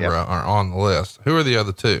and Deborah are on the list. Who are the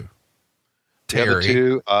other two? Terry. The other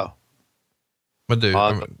two,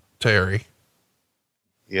 Medusa, Terry.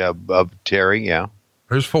 Yeah. Terry. Yeah.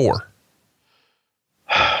 Who's 4?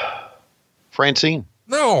 Francine.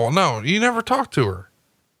 No, you never talked to her.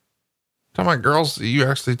 Talking about girls that you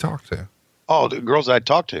actually talked to. Oh, the girls I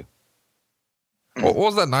talked to. What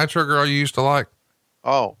was that Nitro girl you used to like?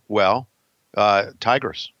 Oh, well,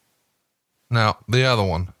 Tigress. No, the other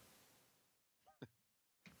one.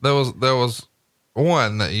 There was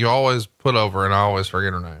one that you always put over and I always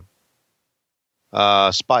forget her name.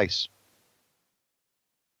 Spice.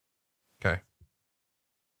 Okay.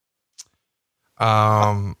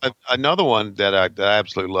 Another one that I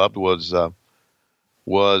absolutely loved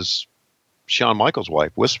was Shawn Michaels'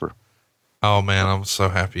 wife, Whisper. Oh man, I'm so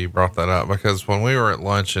happy you brought that up, because when we were at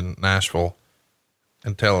lunch in Nashville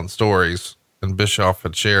and telling stories, and Bischoff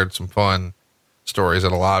had shared some fun stories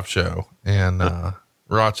at a live show in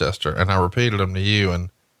Rochester, and I repeated them to you, and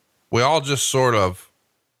we all just sort of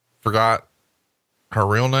forgot her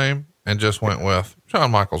real name and just went with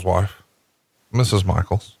Shawn Michaels' wife, Mrs.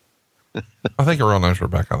 Michaels. I think her real name's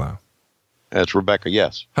Rebecca, though. That's Rebecca,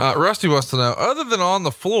 yes. Rusty wants to know, other than on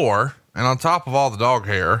the floor and on top of all the dog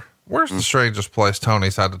hair, where's the strangest place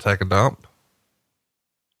Tony's had to take a dump?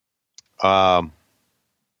 Well,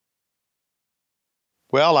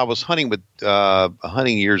 I was hunting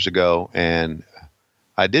years ago, and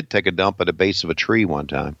I did take a dump at the base of a tree one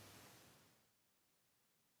time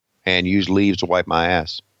and used leaves to wipe my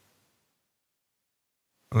ass.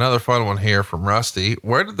 Another fun one here from Rusty.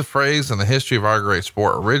 Where did the phrase in the history of our great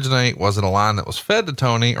sport originate? Was it a line that was fed to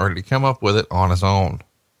Tony, or did he come up with it on his own?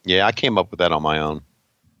 Yeah, I came up with that on my own.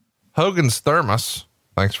 Hogan's Thermos,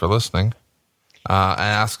 thanks for listening,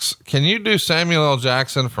 asks, can you do Samuel L.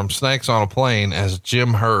 Jackson from Snakes on a Plane as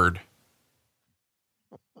Jim Hurd?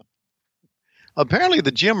 Apparently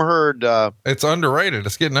the Jim Hurd, it's underrated.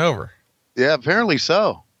 It's getting over. Yeah, apparently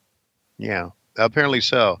so. Yeah, apparently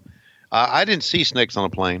so. I didn't see Snakes on a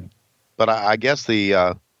Plane, but I guess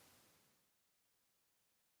the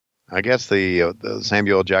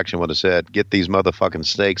Samuel L. Jackson would have said, "Get these motherfucking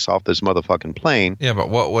snakes off this motherfucking plane." Yeah, but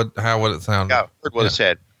how would it sound? Yeah, Hurd would have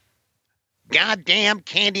said, "Goddamn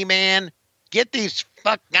Candyman, get these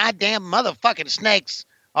goddamn motherfucking snakes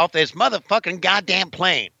off this motherfucking goddamn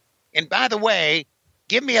plane. And by the way,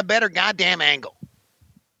 give me a better goddamn angle."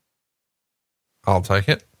 I'll take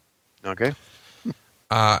it. Okay.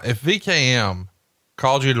 If VKM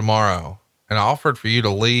called you tomorrow and offered for you to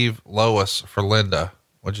leave Lois for Linda,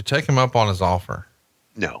 would you take him up on his offer?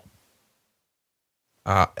 No.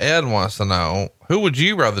 Ed wants to know, who would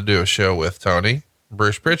you rather do a show with, Tony?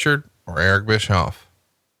 Bruce Pritchard or Eric Bischoff?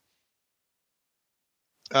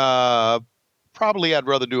 Probably I'd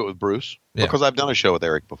rather do it with Bruce because I've done a show with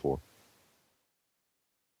Eric before.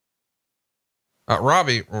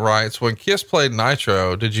 Robbie writes, when Kiss played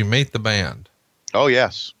Nitro, did you meet the band? Oh,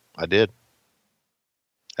 yes, I did.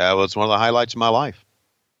 That was one of the highlights of my life.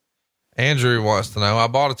 Andrew wants to know, I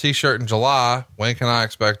bought a t-shirt in July. When can I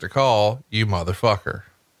expect a call? You motherfucker.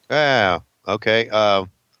 Yeah. Okay.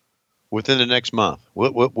 Within the next month.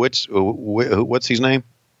 What's his name?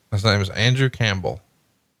 His name is Andrew Campbell.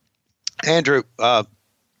 Andrew,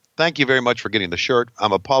 thank you very much for getting the shirt. I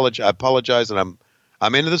apologize. And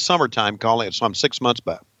I'm into the summertime calling it. So I'm 6 months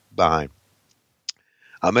behind.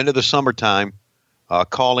 I'm into the summertime,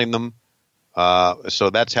 calling them. So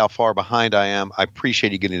that's how far behind I am. I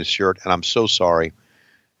appreciate you getting the shirt, and I'm so sorry.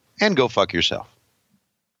 And go fuck yourself.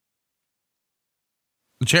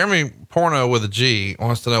 Jeremy Porno with a G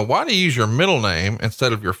wants to know, why do you use your middle name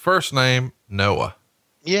instead of your first name, Noah?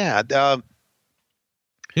 Yeah.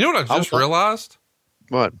 You know what I just realized?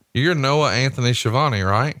 What? You're Noah Anthony Schiavone,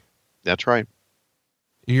 right? That's right.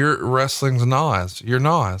 Your wrestling's Nas. You're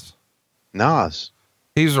Nas. Nas.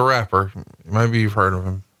 He's a rapper. Maybe you've heard of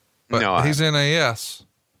him. But no, he's NAS.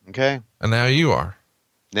 Okay. And now you are.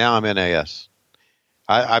 Now I'm NAS.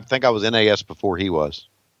 I think I was NAS before he was.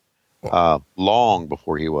 Long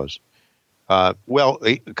before he was. Well,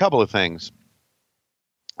 a couple of things.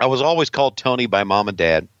 I was always called Tony by mom and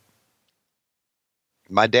dad.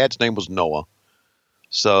 My dad's name was Noah.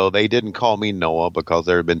 So they didn't call me Noah because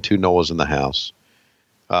there had been two Noahs in the house.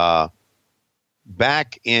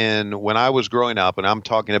 Back in when I was growing up, and I'm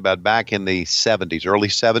talking about back in the 70s, early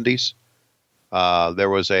 70s, there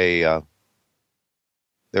was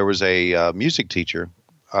a music teacher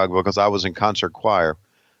because I was in concert choir,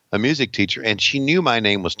 a music teacher, and she knew my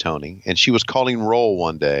name was Tony, and she was calling roll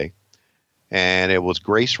one day, and it was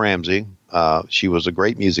Grace Ramsey. She was a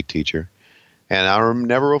great music teacher, and I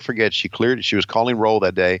never will forget. She was calling roll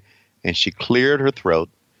that day, and she cleared her throat,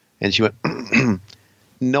 and she went,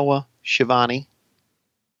 Noah Schiavone.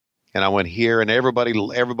 And I went here, and everybody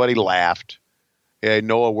laughed. Hey,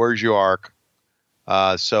 Noah, where's your arc?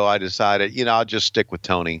 So I decided, I'll just stick with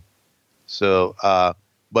Tony. So,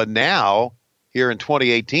 but now here in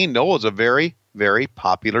 2018, Noah's a very, very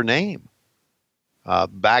popular name.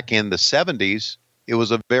 Back in the 70s, it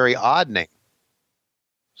was a very odd name.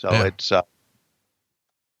 So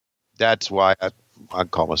that's why I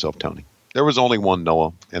call myself Tony. There was only one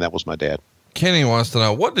Noah, and that was my dad. Kenny wants to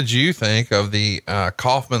know, what did you think of the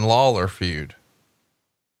Kaufman-Lawler feud?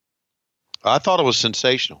 I thought it was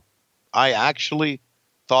sensational. I actually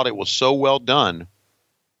thought it was so well done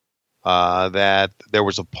that there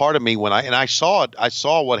was a part of me when I saw it. I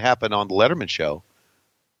saw what happened on the Letterman show.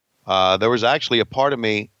 There was actually a part of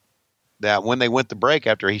me that when they went to break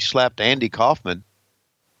after he slapped Andy Kaufman,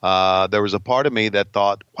 there was a part of me that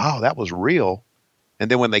thought, wow, that was real. And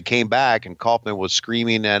then when they came back and Kaufman was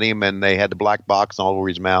screaming at him and they had the black box all over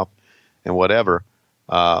his mouth and whatever,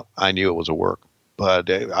 I knew it was a work. But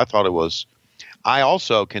I thought it was. I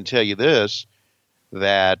also can tell you this,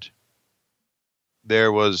 that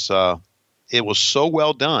there was, it was so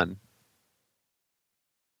well done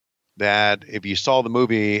that if you saw the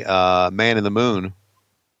movie Man in the Moon,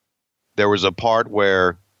 there was a part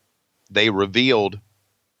where they revealed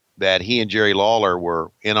that he and Jerry Lawler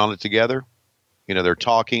were in on it together. You know, they're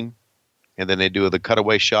talking, and then they do the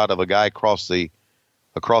cutaway shot of a guy across the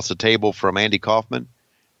table from Andy Kaufman.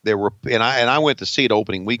 There were, and I went to see it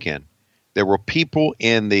opening weekend. There were people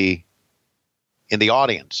in the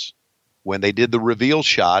audience when they did the reveal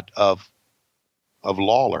shot of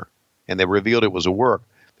Lawler, and they revealed it was a work.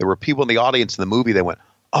 There were people in the audience in the movie that went,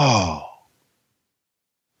 "Oh,"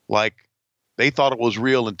 like they thought it was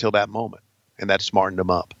real until that moment, and that smartened them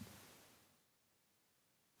up.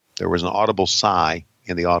 There was an audible sigh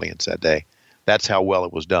in the audience that day. That's how well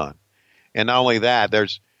it was done. And not only that,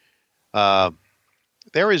 there's a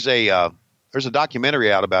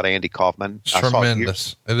documentary out about Andy Kaufman. It's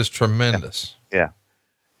tremendous. It is tremendous. Yeah.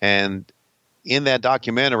 And in that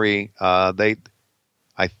documentary, I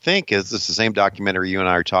think this is the same documentary you and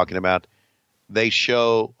I are talking about. They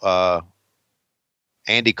show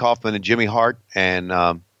Andy Kaufman and Jimmy Hart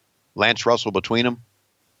and Lance Russell between them.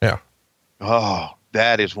 Yeah. Oh,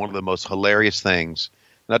 that is one of the most hilarious things.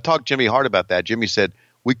 And I talked to Jimmy Hart about that. Jimmy said,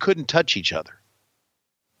 we couldn't touch each other.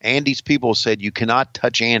 Andy's people said, you cannot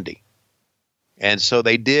touch Andy. And so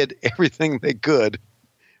they did everything they could,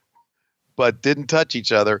 but didn't touch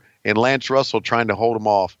each other. And Lance Russell trying to hold him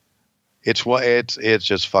off. It's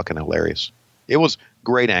just fucking hilarious. It was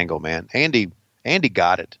great angle, man. Andy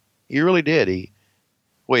got it. He really did. He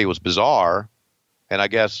was bizarre. And I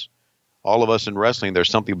guess all of us in wrestling, there's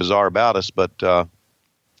something bizarre about us, but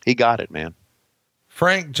he got it, man.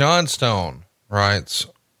 Frank Johnstone writes,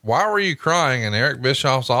 why were you crying in Eric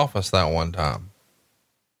Bischoff's office that one time?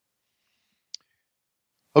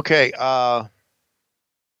 Okay. I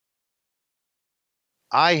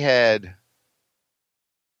had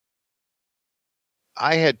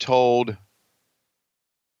told,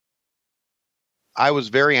 I was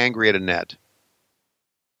very angry at Annette,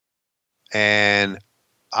 and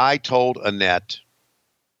I told Annette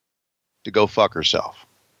to go fuck herself.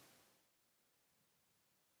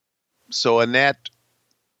 So Annette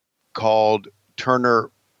called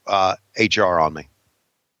Turner HR on me.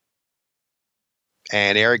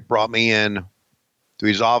 And Eric brought me in to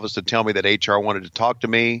his office to tell me that HR wanted to talk to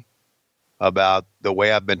me about the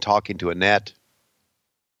way I've been talking to Annette.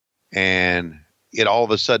 And it all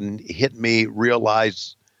of a sudden hit me, I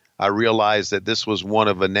realized that this was one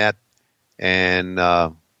of Annette, and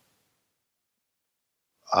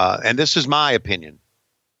this is my opinion.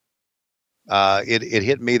 It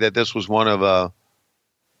hit me that this was one of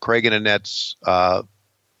Craig and Annette's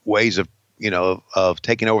ways of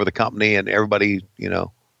taking over the company, and everybody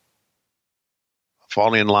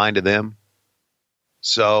falling in line to them.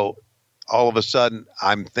 So all of a sudden,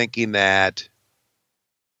 I'm thinking that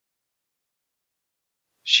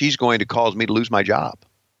she's going to cause me to lose my job,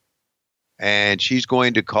 and she's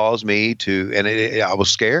going to cause me to. And I was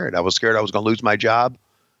scared. I was scared I was going to lose my job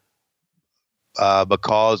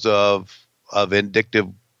because of vindictive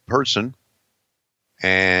person,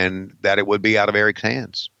 and that it would be out of Eric's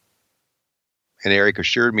hands. And Eric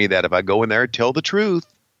assured me that if I go in there and tell the truth,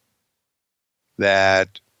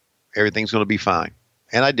 that everything's going to be fine.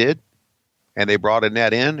 And I did. And they brought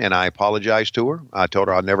Annette in, and I apologized to her. I told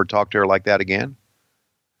her I'd never talk to her like that again.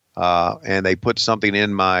 And they put something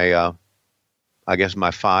in my,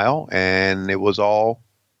 my file, and it was all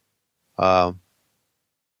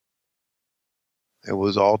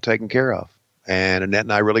taken care of. And Annette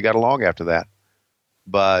and I really got along after that.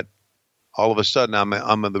 But all of a sudden,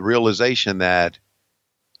 I'm in the realization that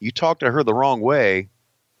you talk to her the wrong way,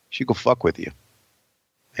 she go fuck with you.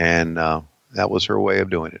 And that was her way of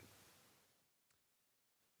doing it.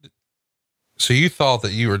 So you thought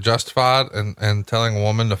that you were justified in telling a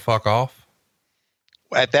woman to fuck off?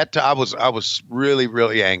 At that time, I was really,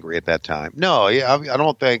 really angry at that time. No, I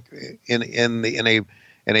don't think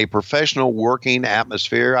in a professional working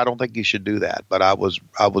atmosphere, I don't think you should do that. But I was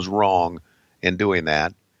wrong in doing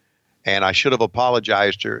that, and I should have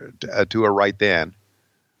apologized to her right then.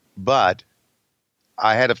 But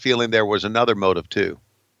I had a feeling there was another motive too.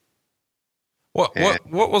 What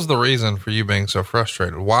was the reason for you being so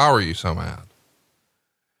frustrated? Why were you so mad?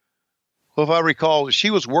 Well, if I recall, she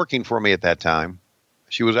was working for me at that time.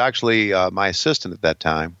 She was actually my assistant at that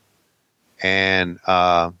time. And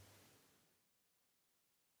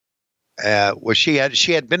Well, she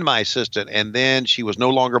had been my assistant, and then she was no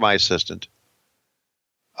longer my assistant.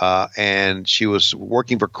 And she was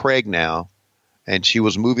working for Craig now, and she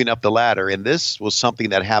was moving up the ladder. And this was something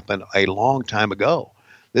that happened a long time ago.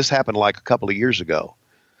 This happened like a couple of years ago.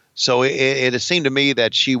 So it seemed to me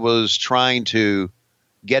that she was trying to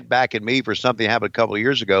get back at me for something that happened a couple of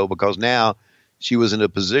years ago, because now she was in a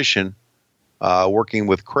position working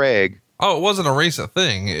with Craig. Oh, it wasn't a recent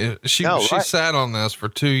thing. She sat on this for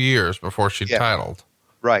 2 years before she titled.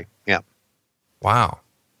 Right. Yeah. Wow.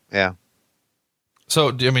 Yeah.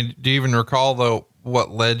 So, do you even recall though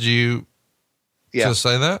what led you to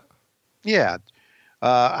say that? Yeah.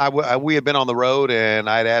 We had been on the road, and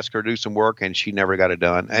I'd asked her to do some work, and she never got it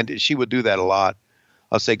done. And she would do that a lot.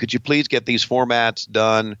 I'll say, could you please get these formats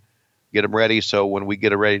done, get them ready, so when we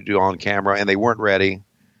get it ready to do on camera, and they weren't ready,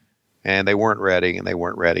 and they weren't ready, and they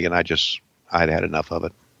weren't ready, and I'd had enough of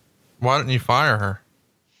it. Why didn't you fire her?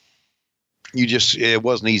 It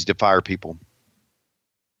wasn't easy to fire people.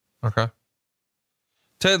 Okay.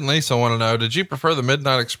 Ted and Lisa want to know, did you prefer the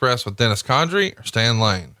Midnight Express with Dennis Condrey or Stan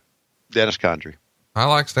Lane? Dennis Condrey. I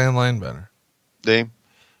like Stan Lane better.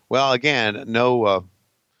 Well, again, no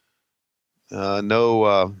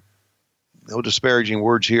disparaging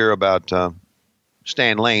words here about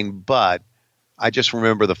Stan Lane, but I just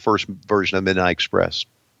remember the first version of Midnight Express,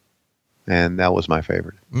 and that was my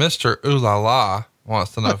favorite. Mr. Ooh La La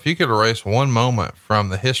wants to know, if you could erase one moment from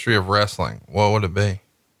the history of wrestling, what would it be?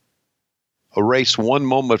 Erase one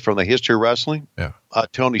moment from the history of wrestling? Yeah.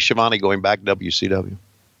 Tony Schiavone going back to WCW.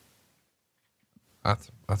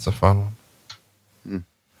 That's a fun one.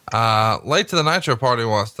 Late to the Nitro Party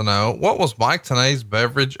wants to know, what was Mike Tenay's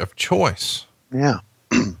beverage of choice? Yeah.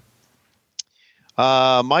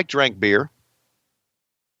 Mike drank beer.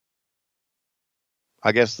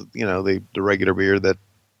 I guess, the regular beer that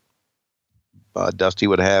Dusty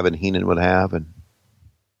would have and Heenan would have. And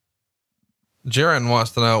Jaron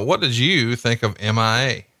wants to know, what did you think of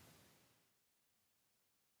MIA?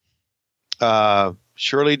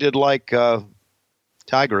 Shirley did like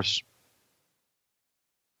Tigress.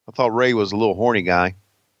 I thought Ray was a little horny guy.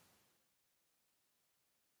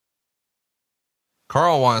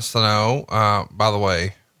 Carl wants to know, by the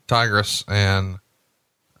way, Tigress and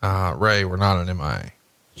Ray were not in MIA.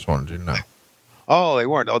 Just wanted you to know. Oh, they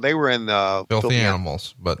weren't. Oh, they were in Filthy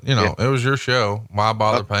Animals. But, it was your show. Why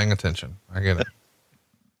bother paying attention? I get it.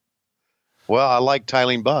 Well, I like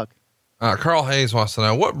Tylene Buck. Carl Hayes wants to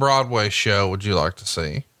know, what Broadway show would you like to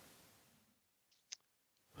see?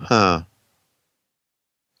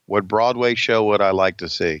 What Broadway show would I like to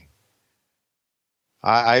see?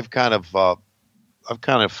 I've kind of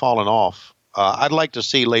fallen off. I'd like to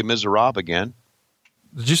see Les Miserables again.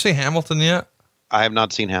 Did you see Hamilton yet? I have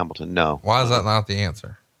not seen Hamilton. No. Why is that not the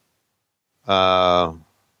answer?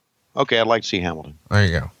 Okay. I'd like to see Hamilton. There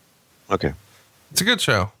you go. Okay. It's a good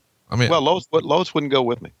show. Lois wouldn't go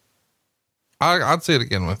with me. I'd see it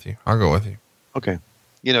again with you. I'll go with you. Okay.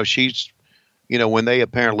 She's, when they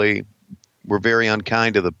apparently were very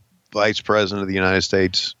unkind to the vice president of the United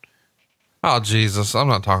States. Oh, Jesus. I'm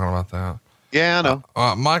not talking about that. Yeah, I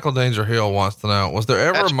know. Michael Danger Hill wants to know, was there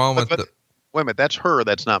ever a moment that... Wait a minute. That's her.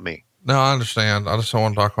 That's not me. No, I understand. I just don't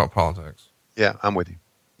want to talk about politics. Yeah, I'm with you.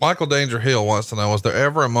 Michael Danger Hill wants to know, was there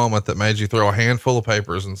ever a moment that made you throw a handful of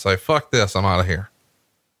papers and say, fuck this, I'm out of here?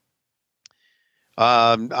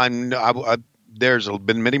 There's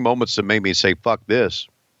been many moments that made me say, fuck this,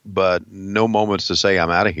 but no moments to say I'm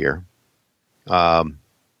out of here. There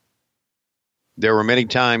were many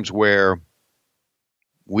times where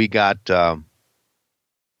we got the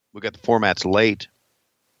formats late.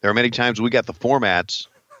 There are many times we got the formats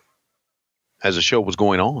as the show was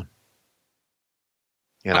going on.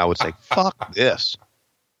 And I would say, fuck this.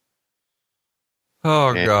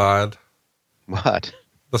 Oh, God. What?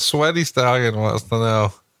 The Sweaty Stallion wants to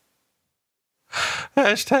know.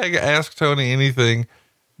 Hashtag ask Tony anything.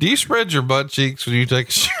 Do you spread your butt cheeks when you take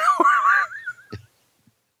a shower?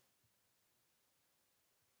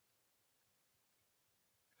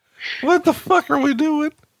 What the fuck are we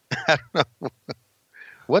doing? I don't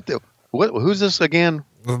know. Who's this again?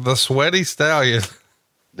 The Sweaty Stallion.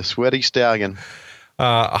 The Sweaty Stallion.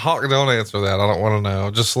 Hawk, don't answer that. I don't want to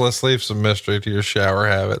know. Just let's leave some mystery to your shower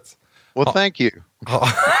habits. Well, thank you.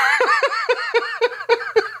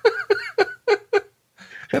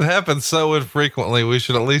 It happens so infrequently. We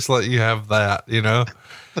should at least let you have that,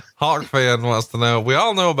 Hawk fan wants to know, we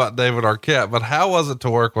all know about David Arquette, but how was it to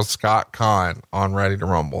work with Scott Kahn on Ready to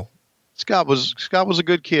Rumble? Scott was a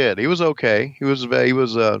good kid. He was okay. He was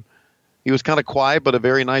kind of quiet, but a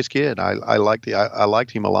very nice kid. I liked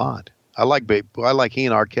him a lot. I like he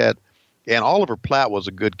and Arquette And Oliver Platt was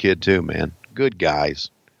a good kid too, man. Good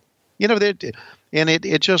guys. You know, and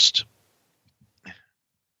it just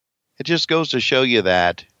goes to show you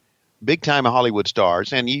that big time Hollywood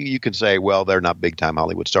stars, and you can say, well, they're not big time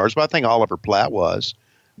Hollywood stars, but I think Oliver Platt was.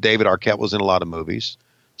 David Arquette was in a lot of movies.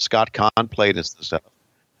 Scott Conn played in stuff.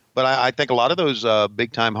 But I think a lot of those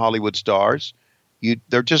big time Hollywood stars,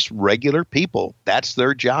 they're just regular people. That's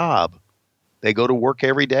their job. They go to work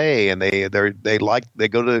every day, and they go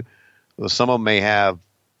to. Some of them may have,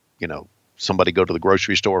 somebody go to the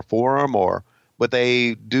grocery store for them, but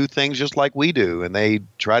they do things just like we do, and they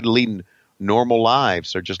try to lead normal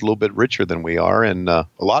lives. They're just a little bit richer than we are, and a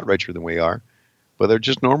lot richer than we are, but they're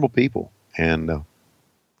just normal people. And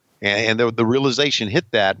the realization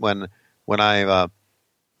hit that when we're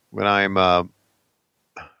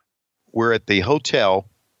at the hotel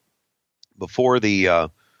before the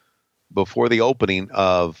opening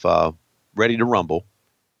of Ready to Rumble.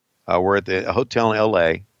 We're at the hotel in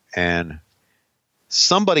L.A., and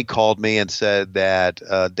somebody called me and said that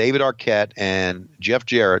David Arquette and Jeff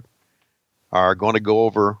Jarrett are going to go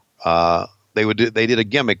over. They did a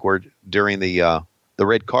gimmick where during the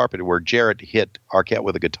red carpet where Jarrett hit Arquette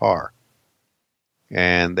with a guitar,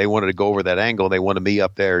 and they wanted to go over that angle. They wanted me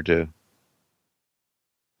up there to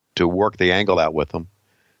work the angle out with them,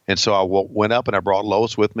 and so I went up and I brought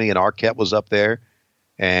Lois with me, and Arquette was up there.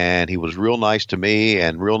 And he was real nice to me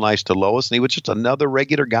and real nice to Lois. And he was just another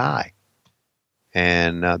regular guy.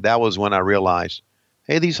 And that was when I realized,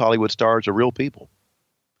 hey, these Hollywood stars are real people.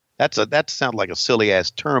 That sounds like a silly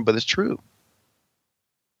ass term, but it's true.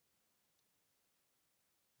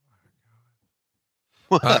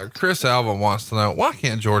 Chris Alvin wants to know, why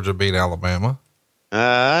can't Georgia beat Alabama?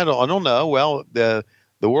 I don't know. Well, the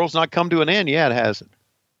world's not come to an end yet, has it?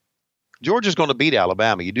 Georgia's going to beat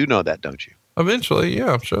Alabama. You do know that, don't you? Eventually,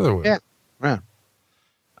 yeah, I'm sure they will. Yeah, right.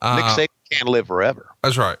 Nick Saban can't live forever.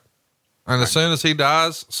 That's right. And as soon as he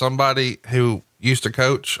dies, somebody who used to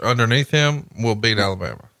coach underneath him will beat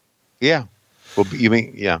Alabama. Yeah. Well, you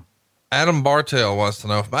mean, yeah. Adam Bartell wants to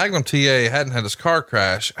know, if Magnum TA hadn't had his car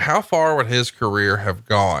crash, how far would his career have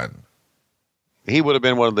gone? He would have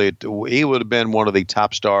been one of the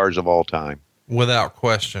top stars of all time. Without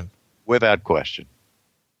question. Without question.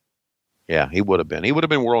 Yeah, he would have been. He would have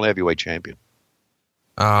been world heavyweight champion.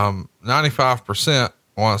 95%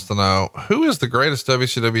 wants to know, who is the greatest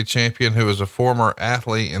WCW champion who is a former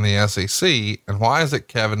athlete in the SEC, and why is it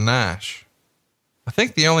Kevin Nash? I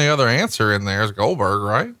think the only other answer in there is Goldberg,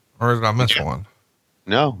 right? Or did I miss one?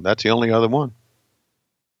 No, that's the only other one.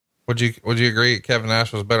 Would you agree Kevin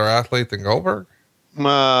Nash was a better athlete than Goldberg?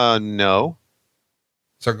 No.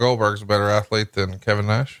 So Goldberg's a better athlete than Kevin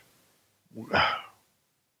Nash?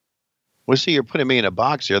 Well, see, you're putting me in a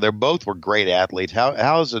box here. They both were great athletes.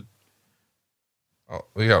 How is it? Oh,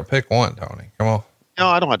 we got to pick one, Tony. Come on. No,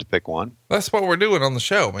 I don't have to pick one. That's what we're doing on the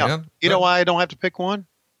show, man. No. You know why I don't have to pick one?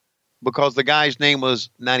 Because the guy's name was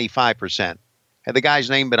 95%. Had the guy's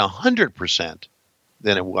name been 100%,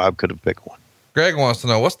 then I could have picked one. Greg wants to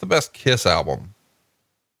know, what's the best Kiss album?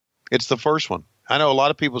 It's the first one. I know a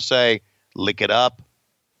lot of people say Lick It Up,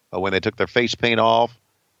 when they took their face paint off,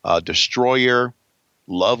 Destroyer,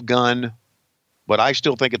 Love Gun, but I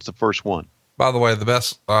still think it's the first one. By the way, the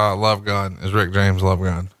best Love Gun is Rick James' Love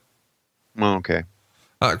Gun. Okay.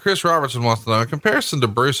 Chris Robertson wants to know, in comparison to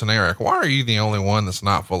Bruce and Eric, why are you the only one that's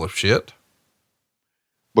not full of shit?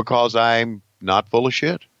 Because I'm not full of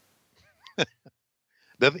shit.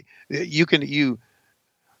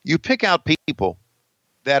 You pick out people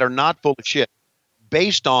that are not full of shit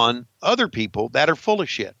based on other people that are full of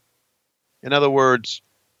shit. In other words,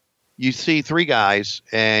 you see three guys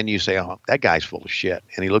and you say, oh, that guy's full of shit.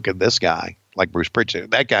 And you look at this guy, like Bruce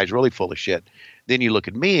Pritchard, that guy's really full of shit. Then you look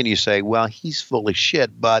at me and you say, well, he's full of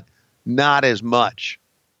shit, but not as much.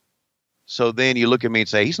 So then you look at me and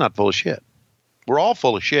say, he's not full of shit. We're all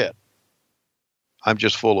full of shit. I'm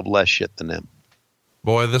just full of less shit than them.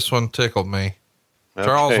 Boy, this one tickled me. Okay.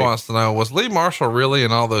 Charles wants to know, was Lee Marshall really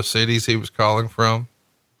in all those cities he was calling from?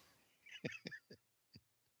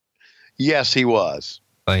 Yes, he was.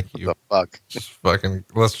 Thank you. What the fuck?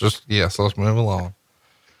 Let's move along.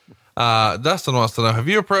 Dustin wants to know, have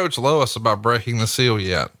you approached Lois about breaking the seal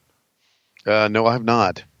yet? No, I have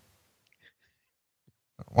not.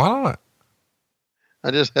 Why not?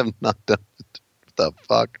 I just have not done it. What the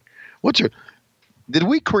fuck? Did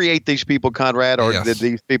we create these people, Conrad, or yes. did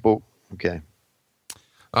these people? Okay.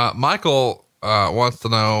 Michael wants to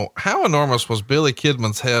know, how enormous was Billy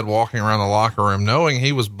Kidman's head walking around the locker room, knowing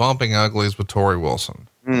he was bumping uglies with Torrie Wilson?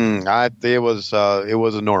 It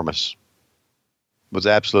was enormous. It was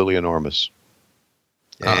absolutely enormous.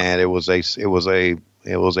 And it was a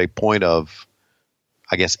it was a point of,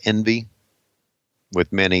 I guess, envy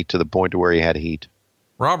with many, to the point to where he had heat.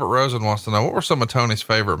 Robert Rosen wants to know, what were some of Tony's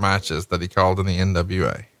favorite matches that he called in the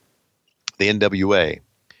NWA? The NWA.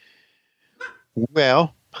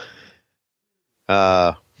 Well,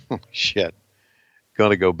 shit.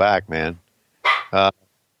 Gonna go back, man.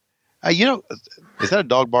 You know, is that a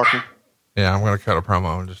dog barking? Yeah, I'm going to cut a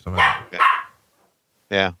promo in just a minute.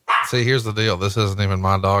 Yeah. See, here's the deal. This isn't even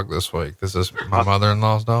my dog this week. This is my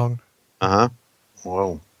mother-in-law's dog. Uh-huh.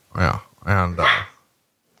 Whoa. Yeah. And,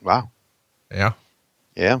 wow. Yeah.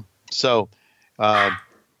 Yeah. So,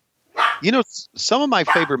 you know, some of my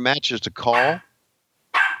favorite matches to call.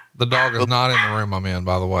 The dog is not in the room I'm in,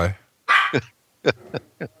 by the way.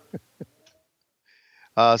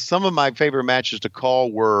 Some of my favorite matches to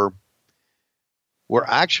call were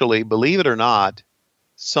actually, believe it or not,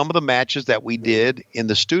 some of the matches that we did in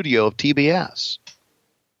the studio of TBS,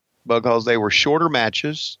 because they were shorter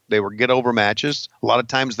matches. They were get over matches. A lot of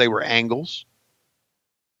times they were angles.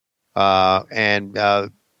 Like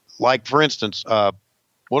for instance,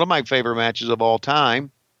 one of my favorite matches of all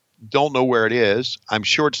time, don't know where it is. I'm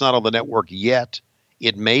sure it's not on the network yet.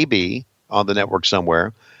 It may be on the network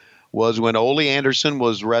somewhere. Was when Ole Anderson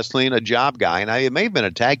was wrestling a job guy, and it may have been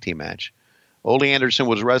a tag team match. Ole Anderson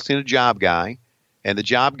was wrestling a job guy, and the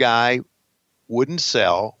job guy wouldn't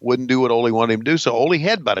sell, wouldn't do what Ole wanted him to do, so Ole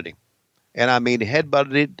headbutted him. And I mean,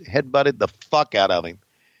 headbutted the fuck out of him.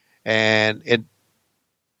 And it,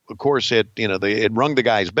 of course, it rung the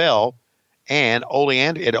guy's bell, and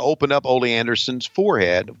it opened up Ole Anderson's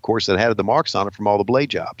forehead. Of course, it had the marks on it from all the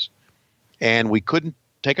blade jobs. And we couldn't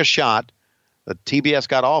take a shot. The TBS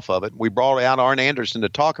got off of it. We brought out Arn Anderson to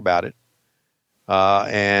talk about it.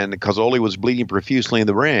 And because Ole was bleeding profusely in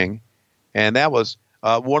the ring. And that was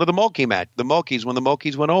one of the Mulkey match. The Mulkeys, when the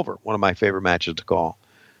Mulkeys went over, one of my favorite matches to call.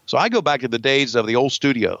 So I go back to the days of the old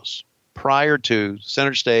studios, prior to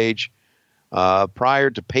Center Stage, prior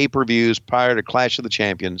to pay-per-views, prior to Clash of the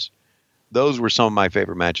Champions. Those were some of my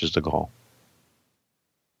favorite matches to call.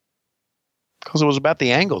 Because it was about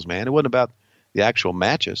the angles, man. It wasn't about the actual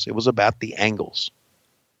matches. It was about the angles.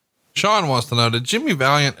 Sean wants to know, did Jimmy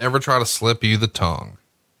Valiant ever try to slip you the tongue?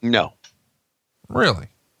 No. Really?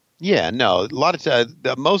 Yeah, no. A lot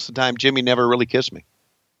of most of the time, Jimmy never really kissed me.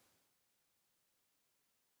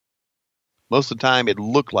 Most of the time, it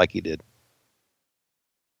looked like he did.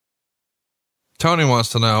 Tony wants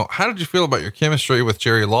to know, how did you feel about your chemistry with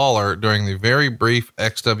Jerry Lawler during the very brief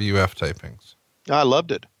XWF tapings? I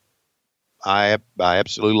loved it. I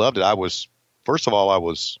absolutely loved it. First of all, I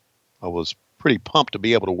was pretty pumped to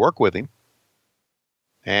be able to work with him.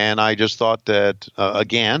 And I just thought that,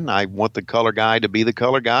 again, I want the color guy to be the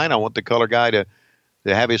color guy, and I want the color guy to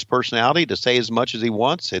have his personality, to say as much as he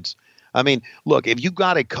wants. Look, if you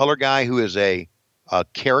got a color guy who is a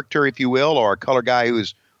character, if you will, or a color guy who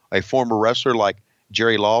is a former wrestler like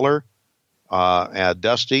Jerry Lawler,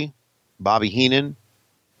 Dusty, Bobby Heenan,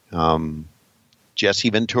 Jesse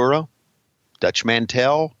Ventura, Dutch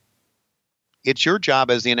Mantell, it's your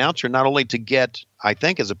job as the announcer not only to get, I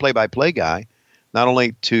think as a play-by-play guy, not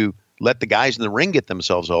only to let the guys in the ring get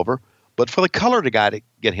themselves over, but for the color guy to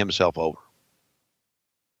get himself over.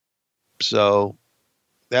 So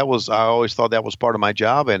I always thought that was part of my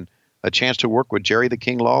job, and a chance to work with Jerry the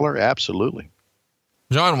King Lawler, absolutely.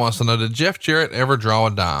 John wants to know, did Jeff Jarrett ever draw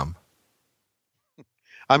a dime?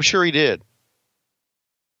 I'm sure he did.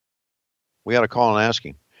 We ought to call and ask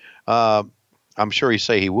him. I'm sure he'd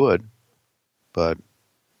say he would, but.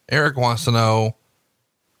 Eric wants to know,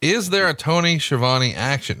 is there a Tony Schiavone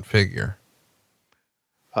action figure?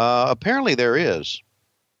 Apparently there is.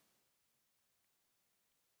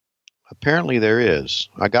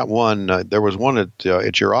 I got one. There was one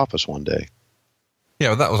at your office one day. Yeah,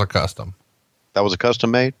 but that was a custom. That was a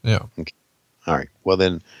custom made? Yeah. Okay. All right. Well,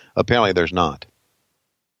 then apparently there's not.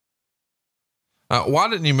 Why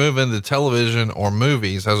didn't you move into television or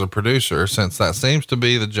movies as a producer, since that seems to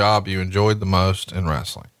be the job you enjoyed the most in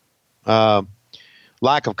wrestling?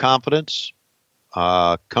 Lack of confidence,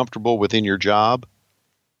 comfortable within your job.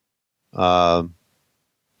 When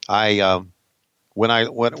I left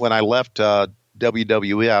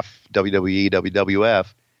WWE,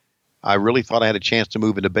 WWF, I really thought I had a chance to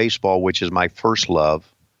move into baseball, which is my first love.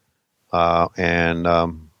 So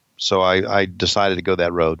I decided to go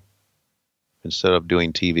that road instead of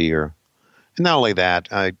doing TV and not only that,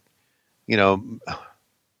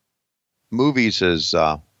 movies is,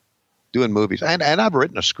 doing movies, and I've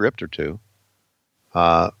written a script or two.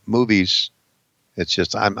 Movies, it's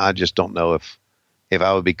just I just don't know if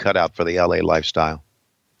I would be cut out for the LA lifestyle.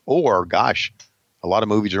 Or, gosh, a lot of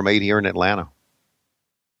movies are made here in Atlanta.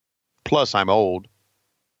 Plus, I'm old,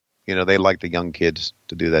 They like the young kids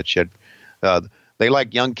to do that shit. They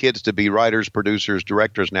like young kids to be writers, producers,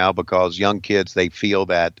 directors now because young kids, they feel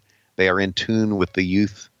that they are in tune with the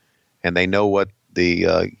youth and they know what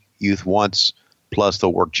the youth wants, plus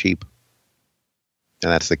they'll work cheap.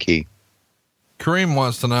 And that's the key. Kareem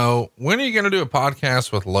wants to know, when are you going to do a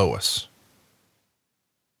podcast with Lois?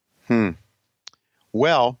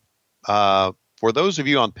 Well, for those of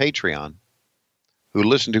you on Patreon who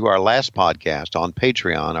listened to our last podcast on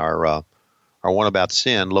Patreon, our one about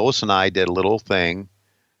sin, Lois and I did a little thing,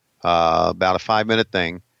 about a 5-minute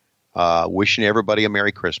thing, wishing everybody a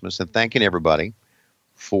Merry Christmas and thanking everybody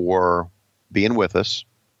for being with us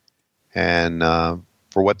and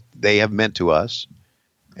for what they have meant to us.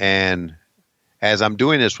 And as I'm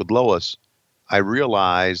doing this with Lois, I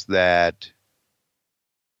realize that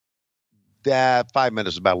 5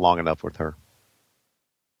 minutes is about long enough with her.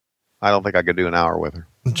 I don't think I could do an hour with her.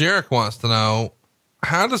 Jarek wants to know,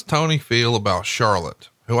 how does Tony feel about Charlotte,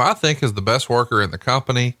 who I think is the best worker in the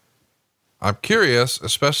company? I'm curious,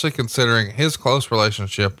 especially considering his close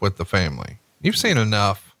relationship with the family. You've seen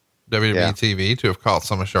enough WWE TV to have caught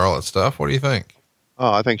some of Charlotte's stuff. What do you think?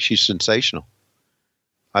 Oh, I think she's sensational.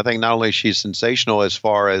 I think not only is she sensational as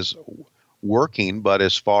far as working, but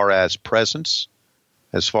as far as presence,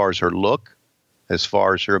 as far as her look, as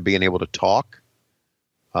far as her being able to talk.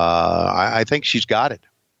 I think she's got it.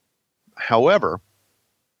 However,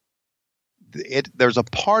 there's a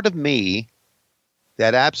part of me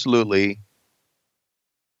that absolutely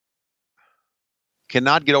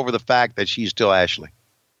cannot get over the fact that she's still Ashley.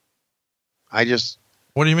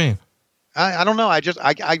 What do you mean? I don't know. I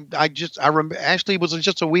remember Ashley was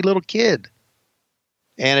just a wee little kid.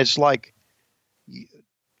 And it's like,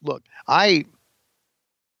 look, I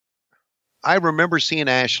remember seeing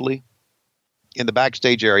Ashley in the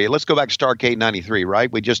backstage area. Let's go back to Starrcade 93, right?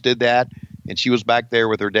 We just did that. And she was back there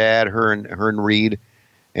with her dad, her and Reed.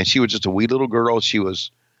 And she was just a wee little girl. She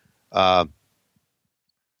was kind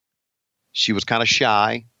of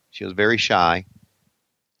shy. She was very shy.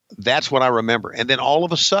 That's what I remember. And then all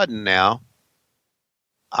of a sudden now,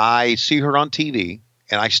 I see her on TV,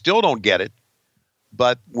 and I still don't get it.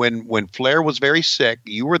 But when Flair was very sick,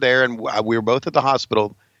 you were there, and we were both at the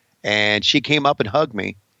hospital, and she came up and hugged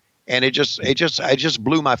me, and it just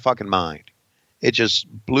blew my fucking mind. It just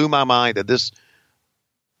blew my mind that this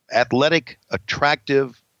athletic,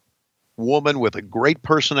 attractive woman with a great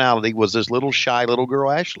personality was this little shy little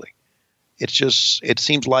girl, Ashley. It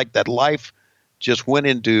seems like that life just went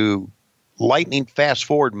into lightning fast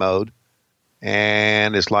forward mode.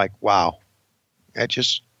 And it's like, wow,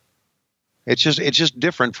 it's just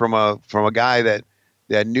different from a guy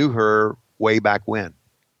that knew her way back when.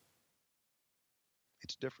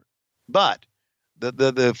 It's different. But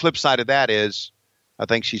the flip side of that is, I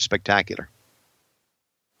think she's spectacular.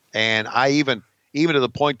 And I even to the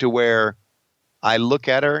point to where I look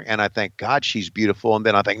at her and I think, God, she's beautiful. And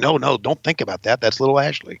then I think, no, don't think about that. That's little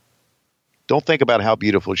Ashley. Don't think about how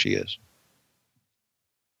beautiful she is.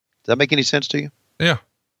 Does that make any sense to you? Yeah.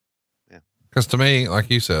 Cause to me, like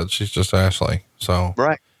you said, she's just Ashley. So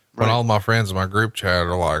right. When all my friends in my group chat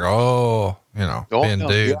are like, being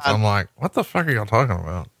dudes, I'm like, what the fuck are y'all talking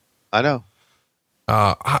about? I know.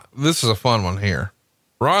 This is a fun one here.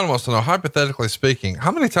 Ron wants to know, hypothetically speaking,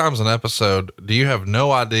 how many times an episode do you have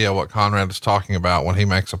no idea what Conrad is talking about when he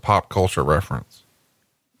makes a pop culture reference?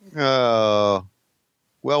 Well,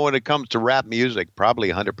 when it comes to rap music,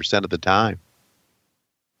 probably 100% of the time.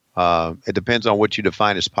 It depends on what you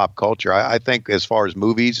define as pop culture. I think as far as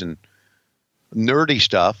movies and nerdy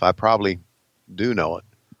stuff, I probably do know it.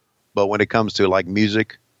 But when it comes to like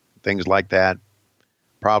music, things like that,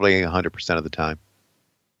 probably 100% of the time.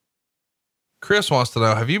 Chris wants to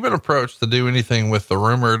know, have you been approached to do anything with the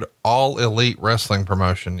rumored All Elite Wrestling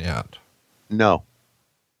promotion yet? No.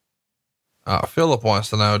 Philip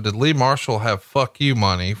wants to know, did Lee Marshall have fuck you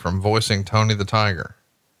money from voicing Tony the Tiger?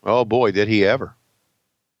 Oh boy, did he ever.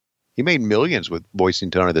 He made millions with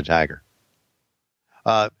voicing Tony the Tiger.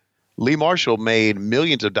 Lee Marshall made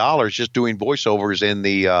millions of dollars just doing voiceovers in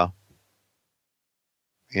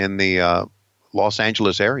the Los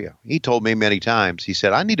Angeles area. He told me many times, he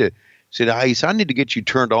said, I need to get you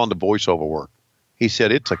turned on to voiceover work. He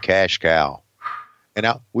said, it's a cash cow. And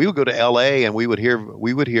now we would go to LA and we would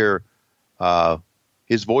hear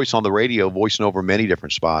his voice on the radio voicing over many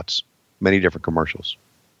different spots, many different commercials.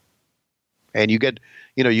 And you get,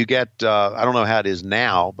 I don't know how it is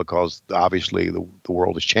now because obviously the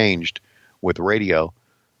world has changed with radio,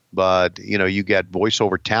 but you get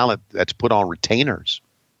voiceover talent that's put on retainers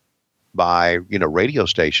by, radio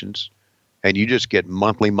stations, and you just get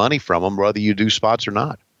monthly money from them, whether you do spots or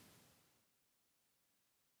not.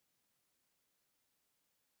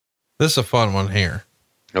 This is a fun one here.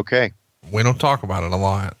 Okay. We don't talk about it a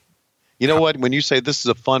lot. You know what? When you say this is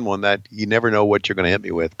a fun one, that you never know what you're going to hit me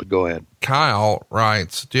with, but go ahead. Kyle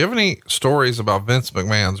writes, do you have any stories about Vince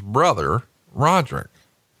McMahon's brother, Roderick?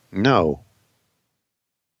 No.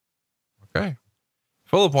 Okay.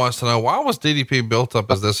 Philip wants to know, why was DDP built up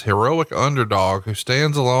as this heroic underdog who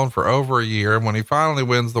stands alone for over a year, and when he finally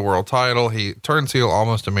wins the world title, he turns heel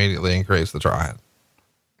almost immediately and creates the Triad?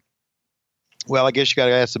 Well, I guess you got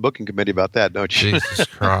to ask the booking committee about that, don't you? Jesus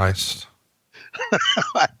Christ.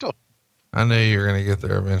 I knew you were going to get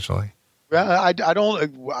there eventually. I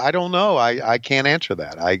don't know. I can't answer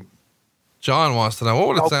that. John wants to know, what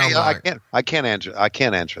would it sound like? I can't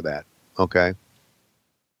answer that. Okay.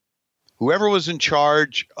 Whoever was in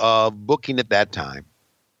charge of booking at that time,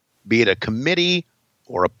 be it a committee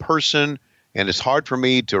or a person, and it's hard for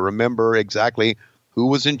me to remember exactly who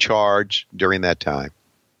was in charge during that time.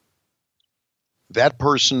 That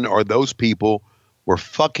person or those people were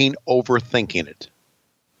fucking overthinking it.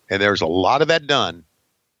 And there's a lot of that done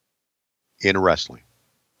in wrestling.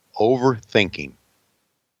 Overthinking.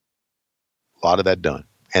 A lot of that done.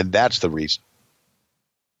 And that's the reason.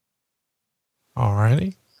 All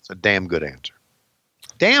righty. It's a damn good answer.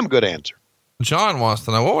 Damn good answer. John wants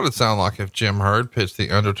to know, what would it sound like if Jim Herd pitched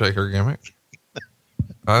the Undertaker gimmick?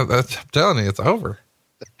 I'm telling you, it's over.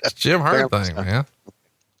 It's Jim Herd thing, man.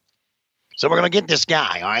 So we're going to get this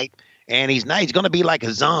guy, all right? And he's going to be like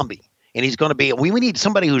a zombie. And he's going to be, we need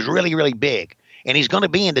somebody who's really, really big. And he's going to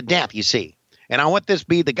be into death, you see. And I want this to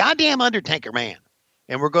be the goddamn Undertaker, man.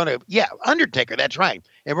 And we're going to, Undertaker, that's right.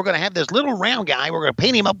 And we're going to have this little round guy. We're going to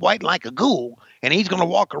paint him up white like a ghoul. And he's going to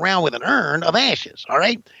walk around with an urn of ashes, all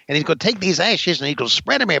right? And he's going to take these ashes and he's going to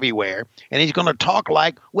spread them everywhere. And he's going to talk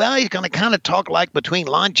like, he's going to kind of talk like between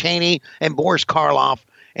Lon Chaney and Boris Karloff.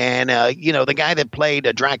 And, the guy that played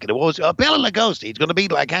Dracula was Bela Lugosi. He's going to be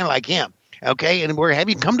kind of like him. Okay, and we're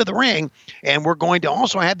having him come to the ring, and we're going to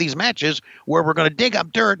also have these matches where we're going to dig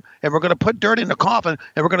up dirt, and we're going to put dirt in the coffin,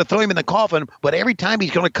 and we're going to throw him in the coffin, but every time he's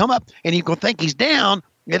going to come up, and you're going to think he's down,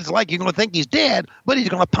 it's like you're going to think he's dead, but he's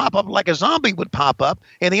going to pop up like a zombie would pop up,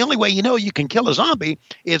 and the only way you can kill a zombie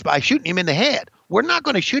is by shooting him in the head. We're not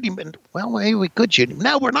going to shoot him maybe we could shoot him.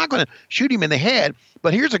 No, we're not going to shoot him in the head,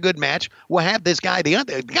 but here's a good match. We'll have this guy,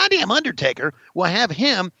 the goddamn Undertaker, we'll have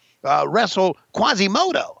him wrestle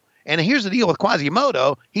Quasimodo. And here's the deal with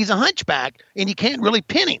Quasimodo. He's a hunchback, and you can't really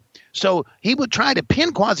pin him. So he would try to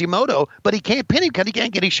pin Quasimodo, but he can't pin him because he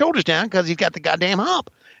can't get his shoulders down because he's got the goddamn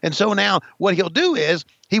hump. And so now what he'll do is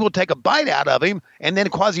he will take a bite out of him, and then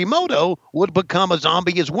Quasimodo would become a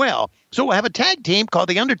zombie as well. So we'll have a tag team called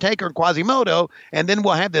The Undertaker and Quasimodo, and then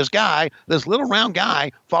we'll have this guy, this little round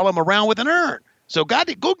guy, follow him around with an urn. So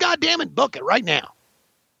go goddamn and book it right now.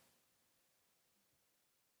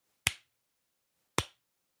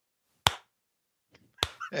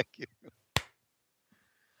 Thank you.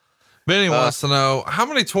 Benny wants to know, how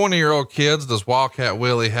many 20-year-old kids does Wildcat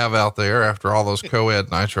Willie have out there after all those co-ed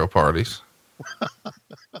nitro parties?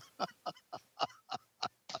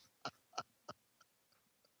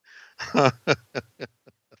 It's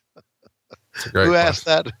a great Who asked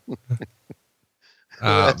that?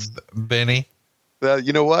 Benny.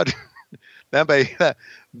 You know what? That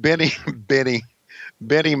Benny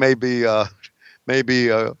may be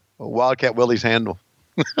Wildcat Willie's handle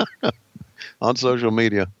on social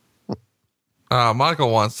media.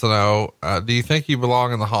 Michael wants to know, do you think you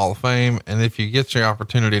belong in the Hall of Fame? And if you get your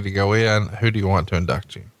opportunity to go in, who do you want to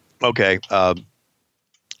induct you? Okay.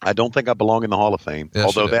 I don't think I belong in the Hall of Fame, yes,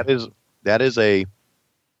 although that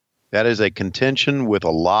is a contention with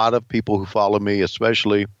a lot of people who follow me,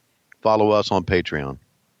 especially follow us on Patreon.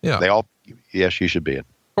 Yeah. Yes, you should be in.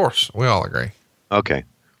 Of course. We all agree. Okay.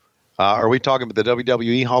 Are we talking about the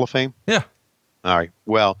WWE Hall of Fame? Yeah. All right.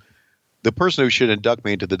 Well, the person who should induct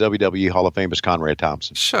me into the WWE Hall of Fame is Conrad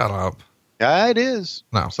Thompson. Shut up. Yeah, it is.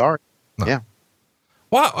 No. Sorry. No. Yeah.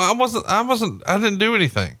 Well, I didn't do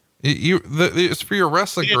anything. It's for your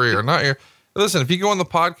wrestling career, not your, listen, if you go in the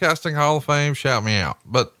podcasting Hall of Fame, shout me out,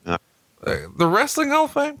 but the wrestling Hall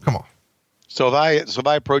of Fame, come on. So if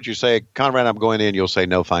I approach you, say, Conrad, I'm going in, you'll say,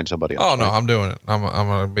 no, find somebody else. Oh no, right? I'm doing it. I'm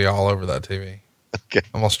going to be all over that TV. Okay.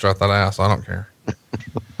 I'm going to strut that ass. I don't care.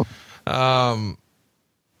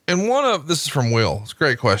 And this is from Will. It's a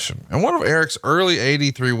great question. In one of Eric's early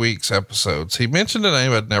 83 Weeks episodes, he mentioned a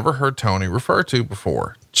name I'd never heard Tony refer to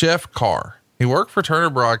before, Jeff Carr. He worked for Turner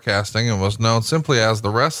Broadcasting and was known simply as the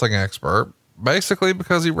wrestling expert, basically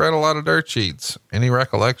because he read a lot of dirt sheets. Any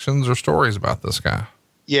recollections or stories about this guy?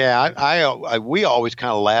 Yeah, we always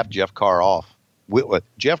kind of laughed Jeff Carr off.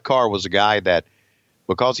 Jeff Carr was a guy that,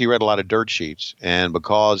 because he read a lot of dirt sheets and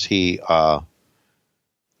because he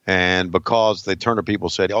And because the Turner people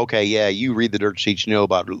said, okay, yeah, you read the dirt sheets, you know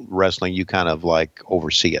about wrestling, you kind of like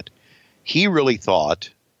oversee it. He really thought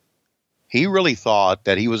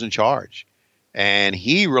that he was in charge. And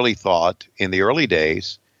he really thought in the early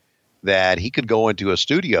days that he could go into a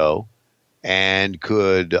studio and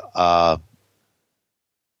could,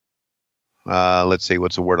 let's see,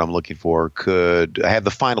 what's the word I'm looking for? Could have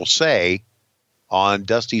the final say on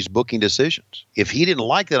Dusty's booking decisions. If he didn't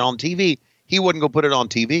like that on TV, he wouldn't go put it on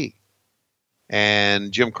TV.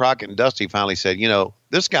 And Jim Crockett and Dusty finally said,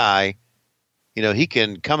 this guy, he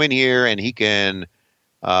can come in here and he can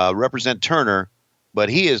represent Turner, but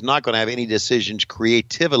he is not going to have any decisions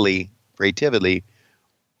creatively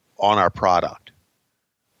on our product.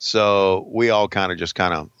 So we all kind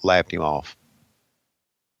of laughed him off.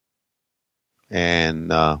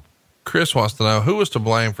 And Chris wants to know who was to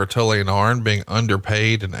blame for Tully and Arn being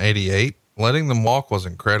underpaid in '88. Letting them walk was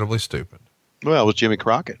incredibly stupid. Well, it was Jimmy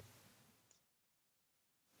Crockett.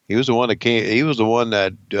 He was the one that came. He was the one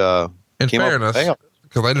that. In fairness,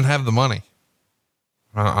 because they didn't have the money.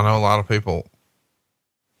 I know a lot of people,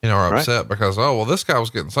 are upset because this guy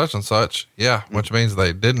was getting such and such. Yeah, which means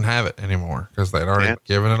they didn't have it anymore because they'd already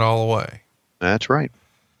given it all away. That's right.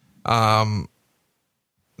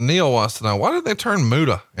 Neil wants to know, why did they turn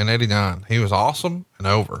Muta in '89? He was awesome and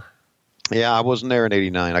over. Yeah, I wasn't there in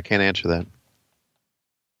 '89. I can't answer that.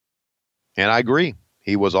 And I agree.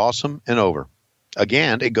 He was awesome and over.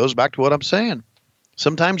 Again, it goes back to what I'm saying.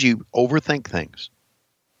 Sometimes you overthink things.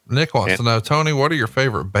 Nick wants to know, Tony, what are your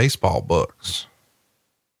favorite baseball books?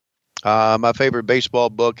 My favorite baseball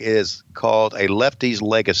book is called A Lefty's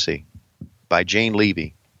Legacy by Jane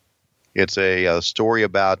Levy. It's a story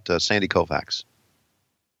about Sandy Koufax.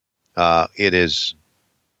 It is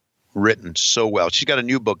written so well. She's got a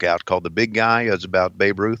new book out called The Big Guy. It's about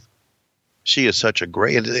Babe Ruth. She is such a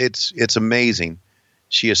great, it's amazing.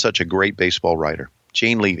 She is such a great baseball writer.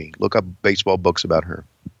 Jane Levy. Look up baseball books about her,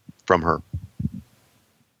 from her.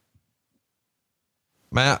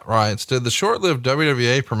 Matt writes, did the short-lived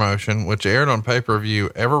WWA promotion, which aired on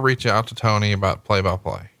pay-per-view, ever reach out to Tony about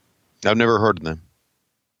play-by-play? I've never heard of them.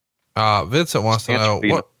 Vincent wants to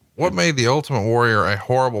know, what made the Ultimate Warrior a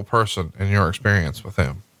horrible person in your experience with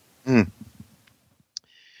him?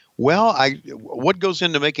 Well, what goes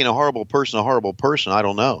into making a horrible person, I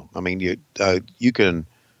don't know. I mean, you can,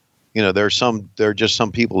 there are just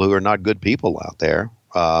some people who are not good people out there.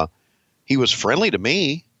 He was friendly to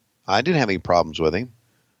me. I didn't have any problems with him,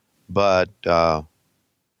 but,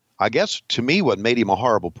 I guess to me, what made him a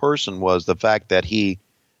horrible person was the fact that he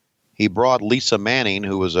brought Lisa Manning,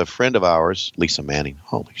 who was a friend of ours. Lisa Manning.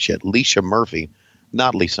 Holy shit. Leisha Murphy,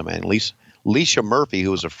 not Lisa Manning. Leisha Murphy,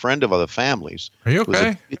 who was a friend of other families. Are you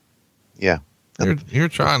okay? Yeah. You're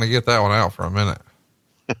trying to get that one out for a minute.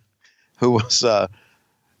 Who was,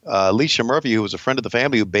 Leisha Murphy, who was a friend of the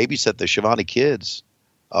family who babysat the Schiavone kids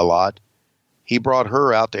a lot. He brought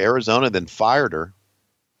her out to Arizona, then fired her,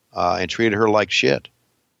 and treated her like shit.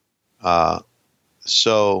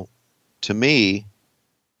 So to me,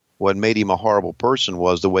 what made him a horrible person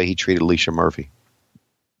was the way he treated Leisha Murphy.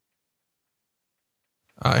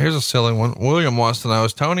 Here's a silly one. William wants to know,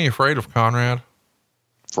 is Tony afraid of Conrad?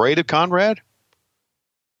 Afraid of Conrad?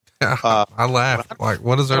 I laughed. Like,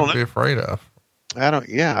 what is there to be afraid of?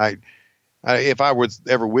 I if I was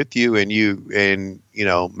ever with you and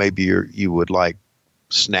maybe you would like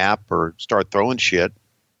snap or start throwing shit,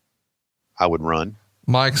 I would run.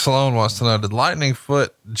 Mike Sloan wants to know, did Lightning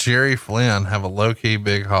Foot Jerry Flynn have a low-key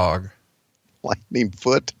big hog? Lightning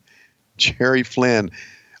Foot Jerry Flynn.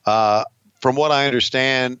 From what I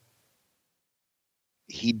understand,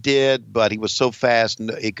 he did, but he was so fast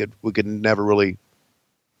we could never really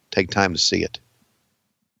take time to see it.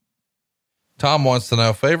 Tom wants to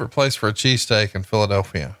know, favorite place for a cheesesteak in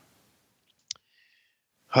Philadelphia?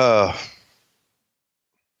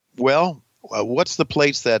 Well, what's the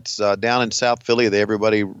place that's down in South Philly that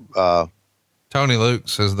everybody... Tony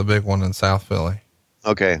Luke's is the big one in South Philly.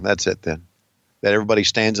 Okay, that's it then. That everybody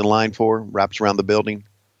stands in line for, wraps around the building?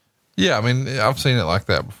 Yeah, I mean, I've seen it like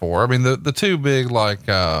that before. I mean, the two big,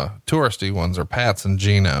 touristy ones are Pat's and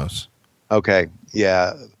Geno's. Okay,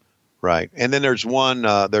 yeah, right. And then there's one,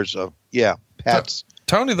 Pat's.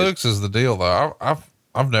 Tony Luke's is the deal, though.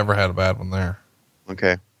 I've never had a bad one there.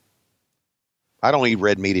 Okay. I don't eat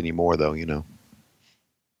red meat anymore, though,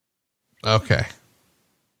 Okay.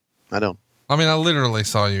 I don't. I mean, I literally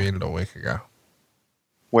saw you eat it a week ago.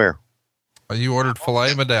 Where? You ordered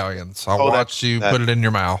filet medallions. I watched you put it in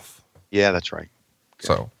your mouth. Yeah, that's right. Okay.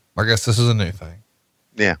 So I guess this is a new thing.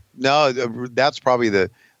 Yeah. No, that's probably the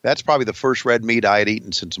first red meat I had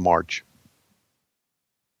eaten since March.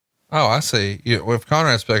 Oh, I see. If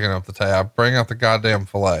Conrad's picking up the tab, bring out the goddamn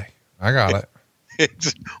filet. I got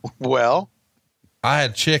it. Well, I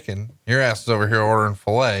had chicken. Your ass is over here ordering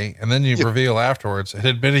filet. And then you reveal afterwards, it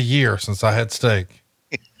had been a year since I had steak.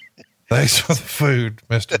 Thanks for the food,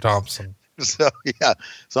 Mr. Thompson. so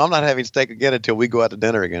I'm not having steak again until we go out to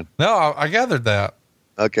dinner again. No, I gathered that.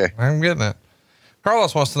 Okay. I'm getting it.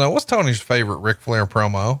 Carlos wants to know, what's Tony's favorite Ric Flair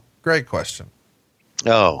promo? Great question.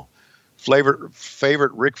 Oh,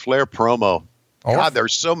 favorite Ric Flair promo. God,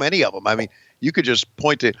 there's so many of them. I mean, you could just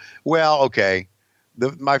point to, well, okay.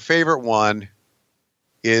 My favorite one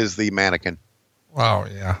is the mannequin. Oh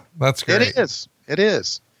yeah. That's great. It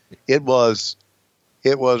is. It was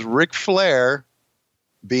Ric Flair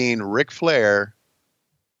being Ric Flair,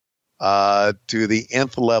 to the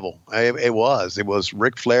nth level. It was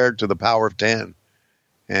Ric Flair to the power of 10.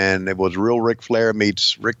 And it was real Ric Flair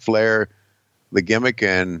meets Ric Flair, the gimmick.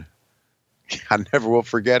 And I never will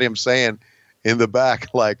forget him saying in the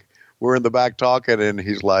back, like, we're in the back talking, and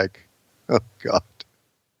he's like, oh, God.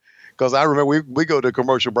 Because I remember we go to a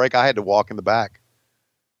commercial break. I had to walk in the back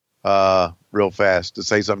real fast to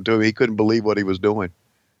say something to him. He couldn't believe what he was doing.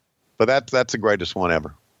 But that's the greatest one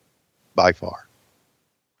ever, by far,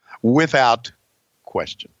 without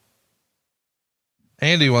question.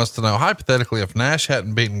 Andy wants to know, hypothetically, if Nash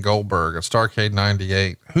hadn't beaten Goldberg at Starrcade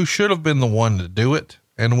 98, who should have been the one to do it?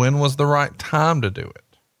 And when was the right time to do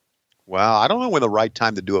it? Well, I don't know when the right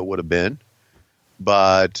time to do it would have been,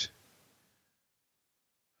 but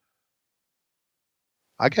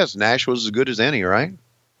I guess Nash was as good as any, right?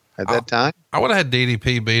 At that time? I would have had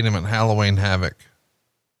DDP beat him at Halloween Havoc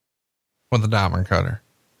with the Diamond Cutter.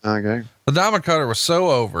 Okay. The Diamond Cutter was so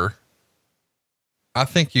over. I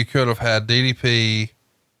think you could have had DDP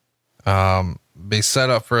be set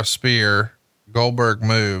up for a spear. Goldberg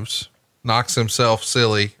moves, knocks himself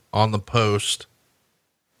silly on the post.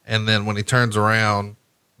 And then when he turns around,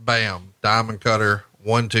 bam, Diamond Cutter,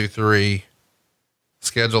 1, 2, 3,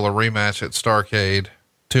 schedule a rematch at Starrcade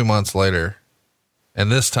 2 months later. And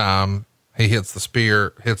this time he hits the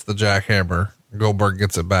spear, hits the jackhammer. Goldberg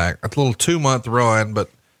gets it back. It's a little 2-month run, but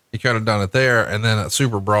he could have done it there. And then at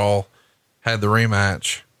Super Brawl had the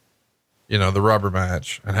rematch, the rubber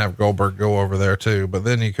match, and have Goldberg go over there too. But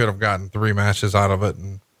then he could have gotten 3 matches out of it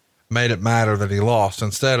and made it matter that he lost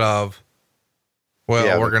instead of,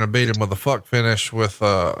 we're going to beat him with a fuck finish with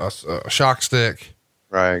a shock stick.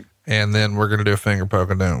 Right. And then we're going to do a finger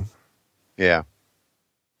poke of doom. Yeah.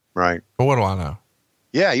 Right. But what do I know?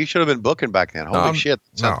 Yeah. You should have been booking back then. Holy shit.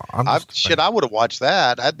 I would have watched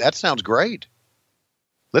that. That sounds great.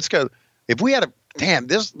 Let's go. If we had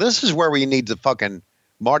this is where we need the fucking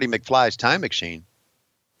Marty McFly's time machine,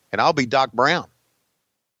 and I'll be Doc Brown.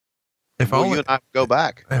 If only you and I go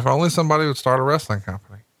back. If only somebody would start a wrestling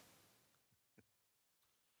company.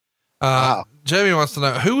 Wow. Jamie wants to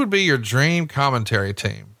know, who would be your dream commentary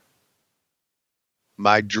team?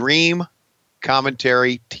 My dream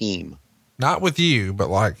commentary team. Not with you, but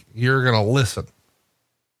like you're going to listen.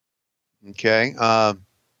 Okay.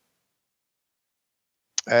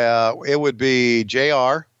 It would be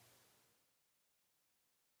JR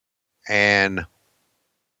and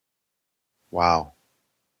wow.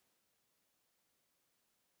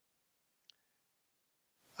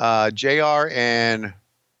 JR and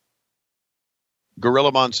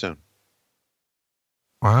Gorilla Monsoon.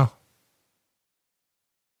 Wow.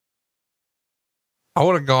 I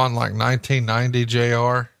would have gone like 1990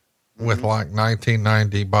 JR with like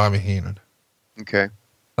 1990 Bobby Heenan. Okay.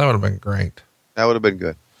 That would have been great. That would have been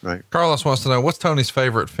good. Right. Carlos wants to know, what's Tony's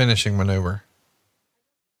favorite finishing maneuver?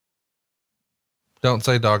 Don't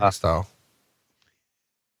say doggy style.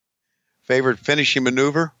 Favorite finishing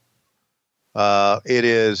maneuver?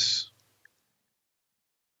 It's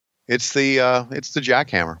the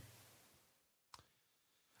jackhammer.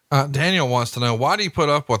 Daniel wants to know, why do you put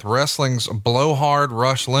up with wrestling's blowhard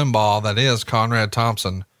Rush Limbaugh that is Conrad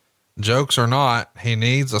Thompson? Jokes or not, he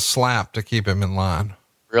needs a slap to keep him in line.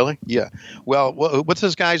 Really? Yeah. Well, what's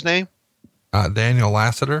this guy's name? Daniel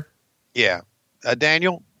Lassiter. Yeah.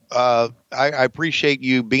 Daniel, I appreciate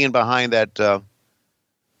you being behind that,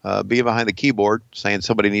 being behind the keyboard saying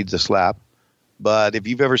somebody needs a slap. But if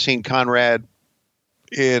you've ever seen Conrad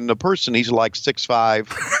in a person, he's like 6'5".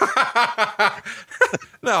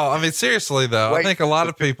 No, I mean, seriously though, I think a lot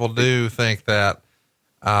of people do think that,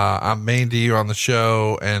 I'm mean to you on the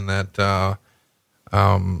show and that,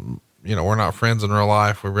 we're not friends in real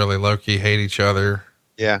life. We really low key hate each other.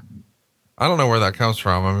 Yeah. I don't know where that comes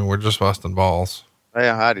from. I mean, we're just busting balls.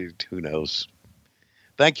 Yeah. Who knows?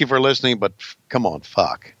 Thank you for listening, but come on,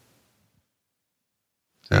 fuck.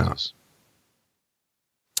 Yeah.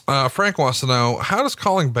 Frank wants to know, how does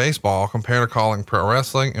calling baseball compare to calling pro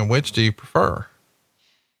wrestling, and which do you prefer?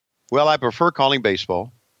 Well, I prefer calling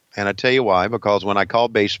baseball, and I tell you why. Because when I call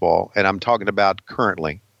baseball, and I'm talking about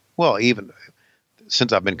currently, well, even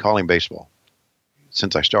since I've been calling baseball,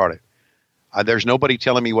 since I started, there's nobody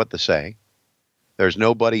telling me what to say. There's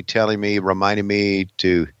nobody reminding me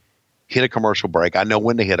to hit a commercial break. I know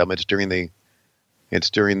when to hit them. It's during the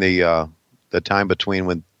time between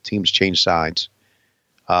when teams change sides.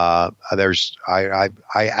 I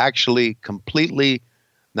actually completely,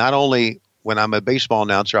 not only when I'm a baseball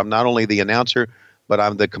announcer, I'm not only the announcer, but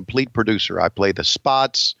I'm the complete producer. I play the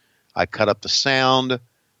spots, I cut up the sound,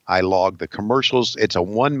 I log the commercials. It's a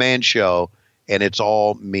one-man show, and it's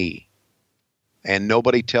all me. And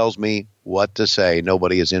nobody tells me what to say.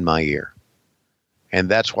 Nobody is in my ear. And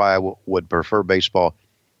that's why I would prefer baseball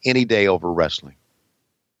any day over wrestling.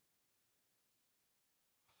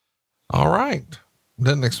 All right.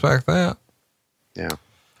 Didn't expect that. Yeah.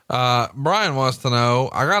 Brian wants to know,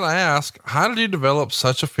 I got to ask, how did you develop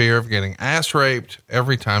such a fear of getting ass raped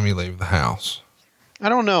every time you leave the house? I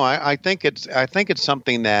don't know. I think it's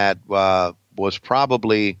something that was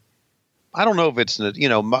probably, I don't know if it's,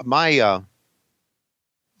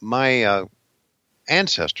 my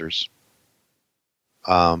ancestors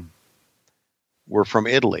were from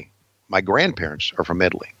Italy. My grandparents are from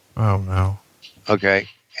Italy. Oh no. Okay.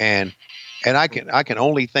 And I can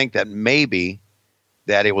only think that maybe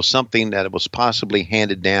that it was something that it was possibly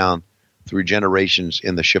handed down through generations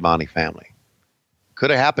in the Schiavone family. Could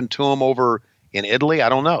have happened to them over in Italy. I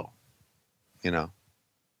don't know.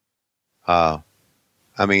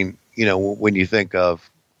 When you think of,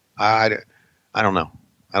 I don't know.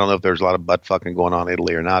 I don't know if there's a lot of butt fucking going on in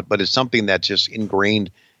Italy or not, but it's something that's just ingrained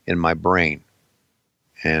in my brain.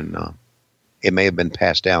 And it may have been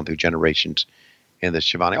passed down through generations in the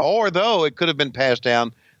Schiavone, or though it could have been passed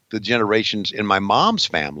down to generations in my mom's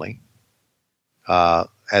family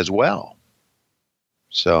as well.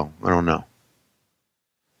 So I don't know.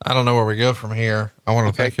 I don't know where we go from here. I want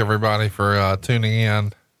to thank everybody for tuning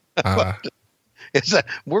in.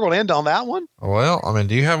 We're going to end on that one? Well, I mean,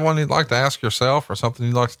 do you have one you'd like to ask yourself or something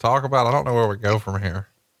you'd like to talk about? I don't know where we go from here.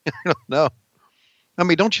 I don't know. I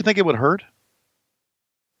mean, don't you think it would hurt?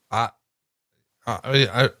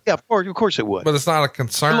 Yeah, of course it would. But it's not a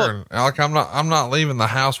concern. Look, I'm not leaving the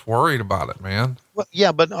house worried about it, man. Well,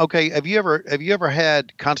 yeah, but okay. Have you ever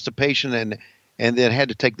had constipation and then had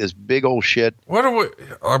to take this big old shit? What are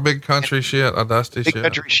our big country shit, a dusty shit? Big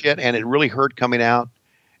country shit, and it really hurt coming out,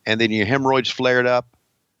 and then your hemorrhoids flared up,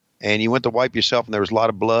 and you went to wipe yourself, and there was a lot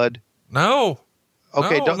of blood. No.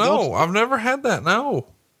 Okay. No, I've never had that. No.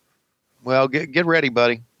 Well, get ready,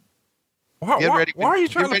 buddy. Why are you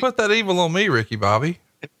trying to put that evil on me, Ricky Bobby?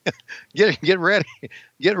 Get ready.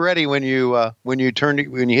 Get ready when you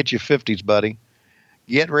hit your 50s, buddy.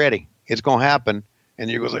 Get ready. It's going to happen. And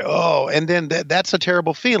you're going to say, oh, and then that's a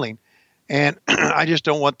terrible feeling. And I just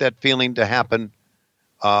don't want that feeling to happen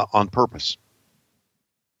on purpose.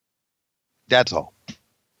 That's all.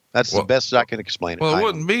 That's the best I can explain it. Well, it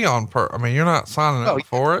wouldn't be on purpose. I mean, you're not signing up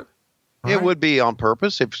for it. Right? It would be on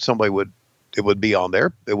purpose if somebody would. It would be on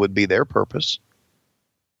their. It would be their purpose.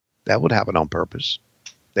 That would happen on purpose.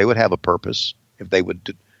 They would have a purpose if they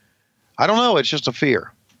would. I don't know. It's just a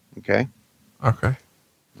fear. Okay. Okay.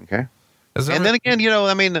 And then again,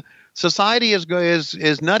 I mean, society is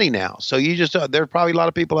nutty now. So you just there's probably a lot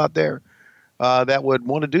of people out there that would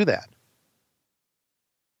want to do that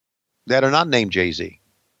are not named Jay-Z.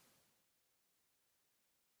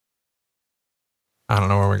 I don't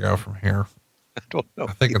know where we go from here. I don't know.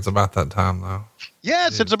 I think it's about that time, though.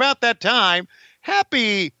 Yes, it's about that time.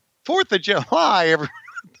 Happy 4th of July, everyone.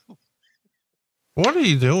 What are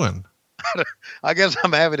you doing? I guess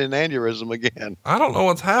I'm having an aneurysm again. I don't know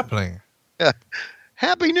what's happening.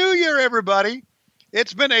 Happy New Year, everybody.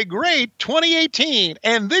 It's been a great 2018.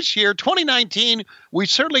 And this year, 2019, we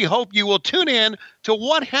certainly hope you will tune in to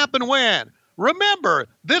What Happened When. Remember,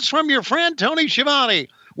 this from your friend Tony Schiavone.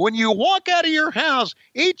 When you walk out of your house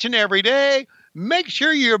each and every day, make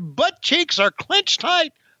sure your butt cheeks are clenched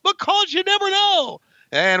tight because you never know.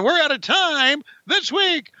 And we're out of time this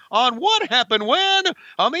week on What Happened When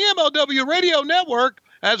on the MLW Radio Network,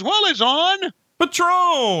 as well as on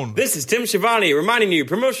Patron. This is Tim Schiavone reminding you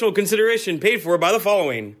promotional consideration paid for by the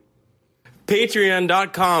following.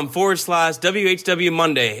 Patreon.com/WHW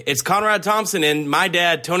Monday. It's Conrad Thompson and my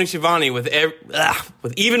dad, Tony Schiavone, with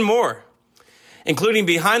even more, including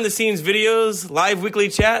behind-the-scenes videos, live weekly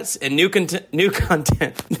chats, and new content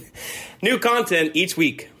each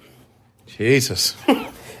week. Jesus.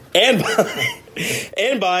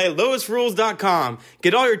 And by LoisRules.com.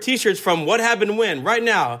 Get all your t-shirts from What Happened When right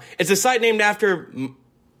now. It's a site named after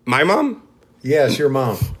my mom? Yes, your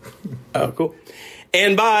mom. Oh, cool.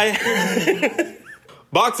 And by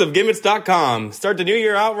BoxOfGimmicks.com. Start the new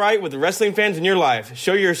year out right with the wrestling fans in your life.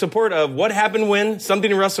 Show your support of What Happened When, something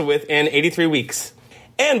to wrestle with in 83 weeks.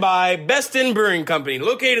 And by Best End Brewing Company,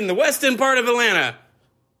 located in the west end part of Atlanta.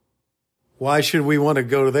 Why should we want to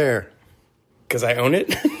go there? Because I own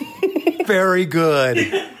it. Very good.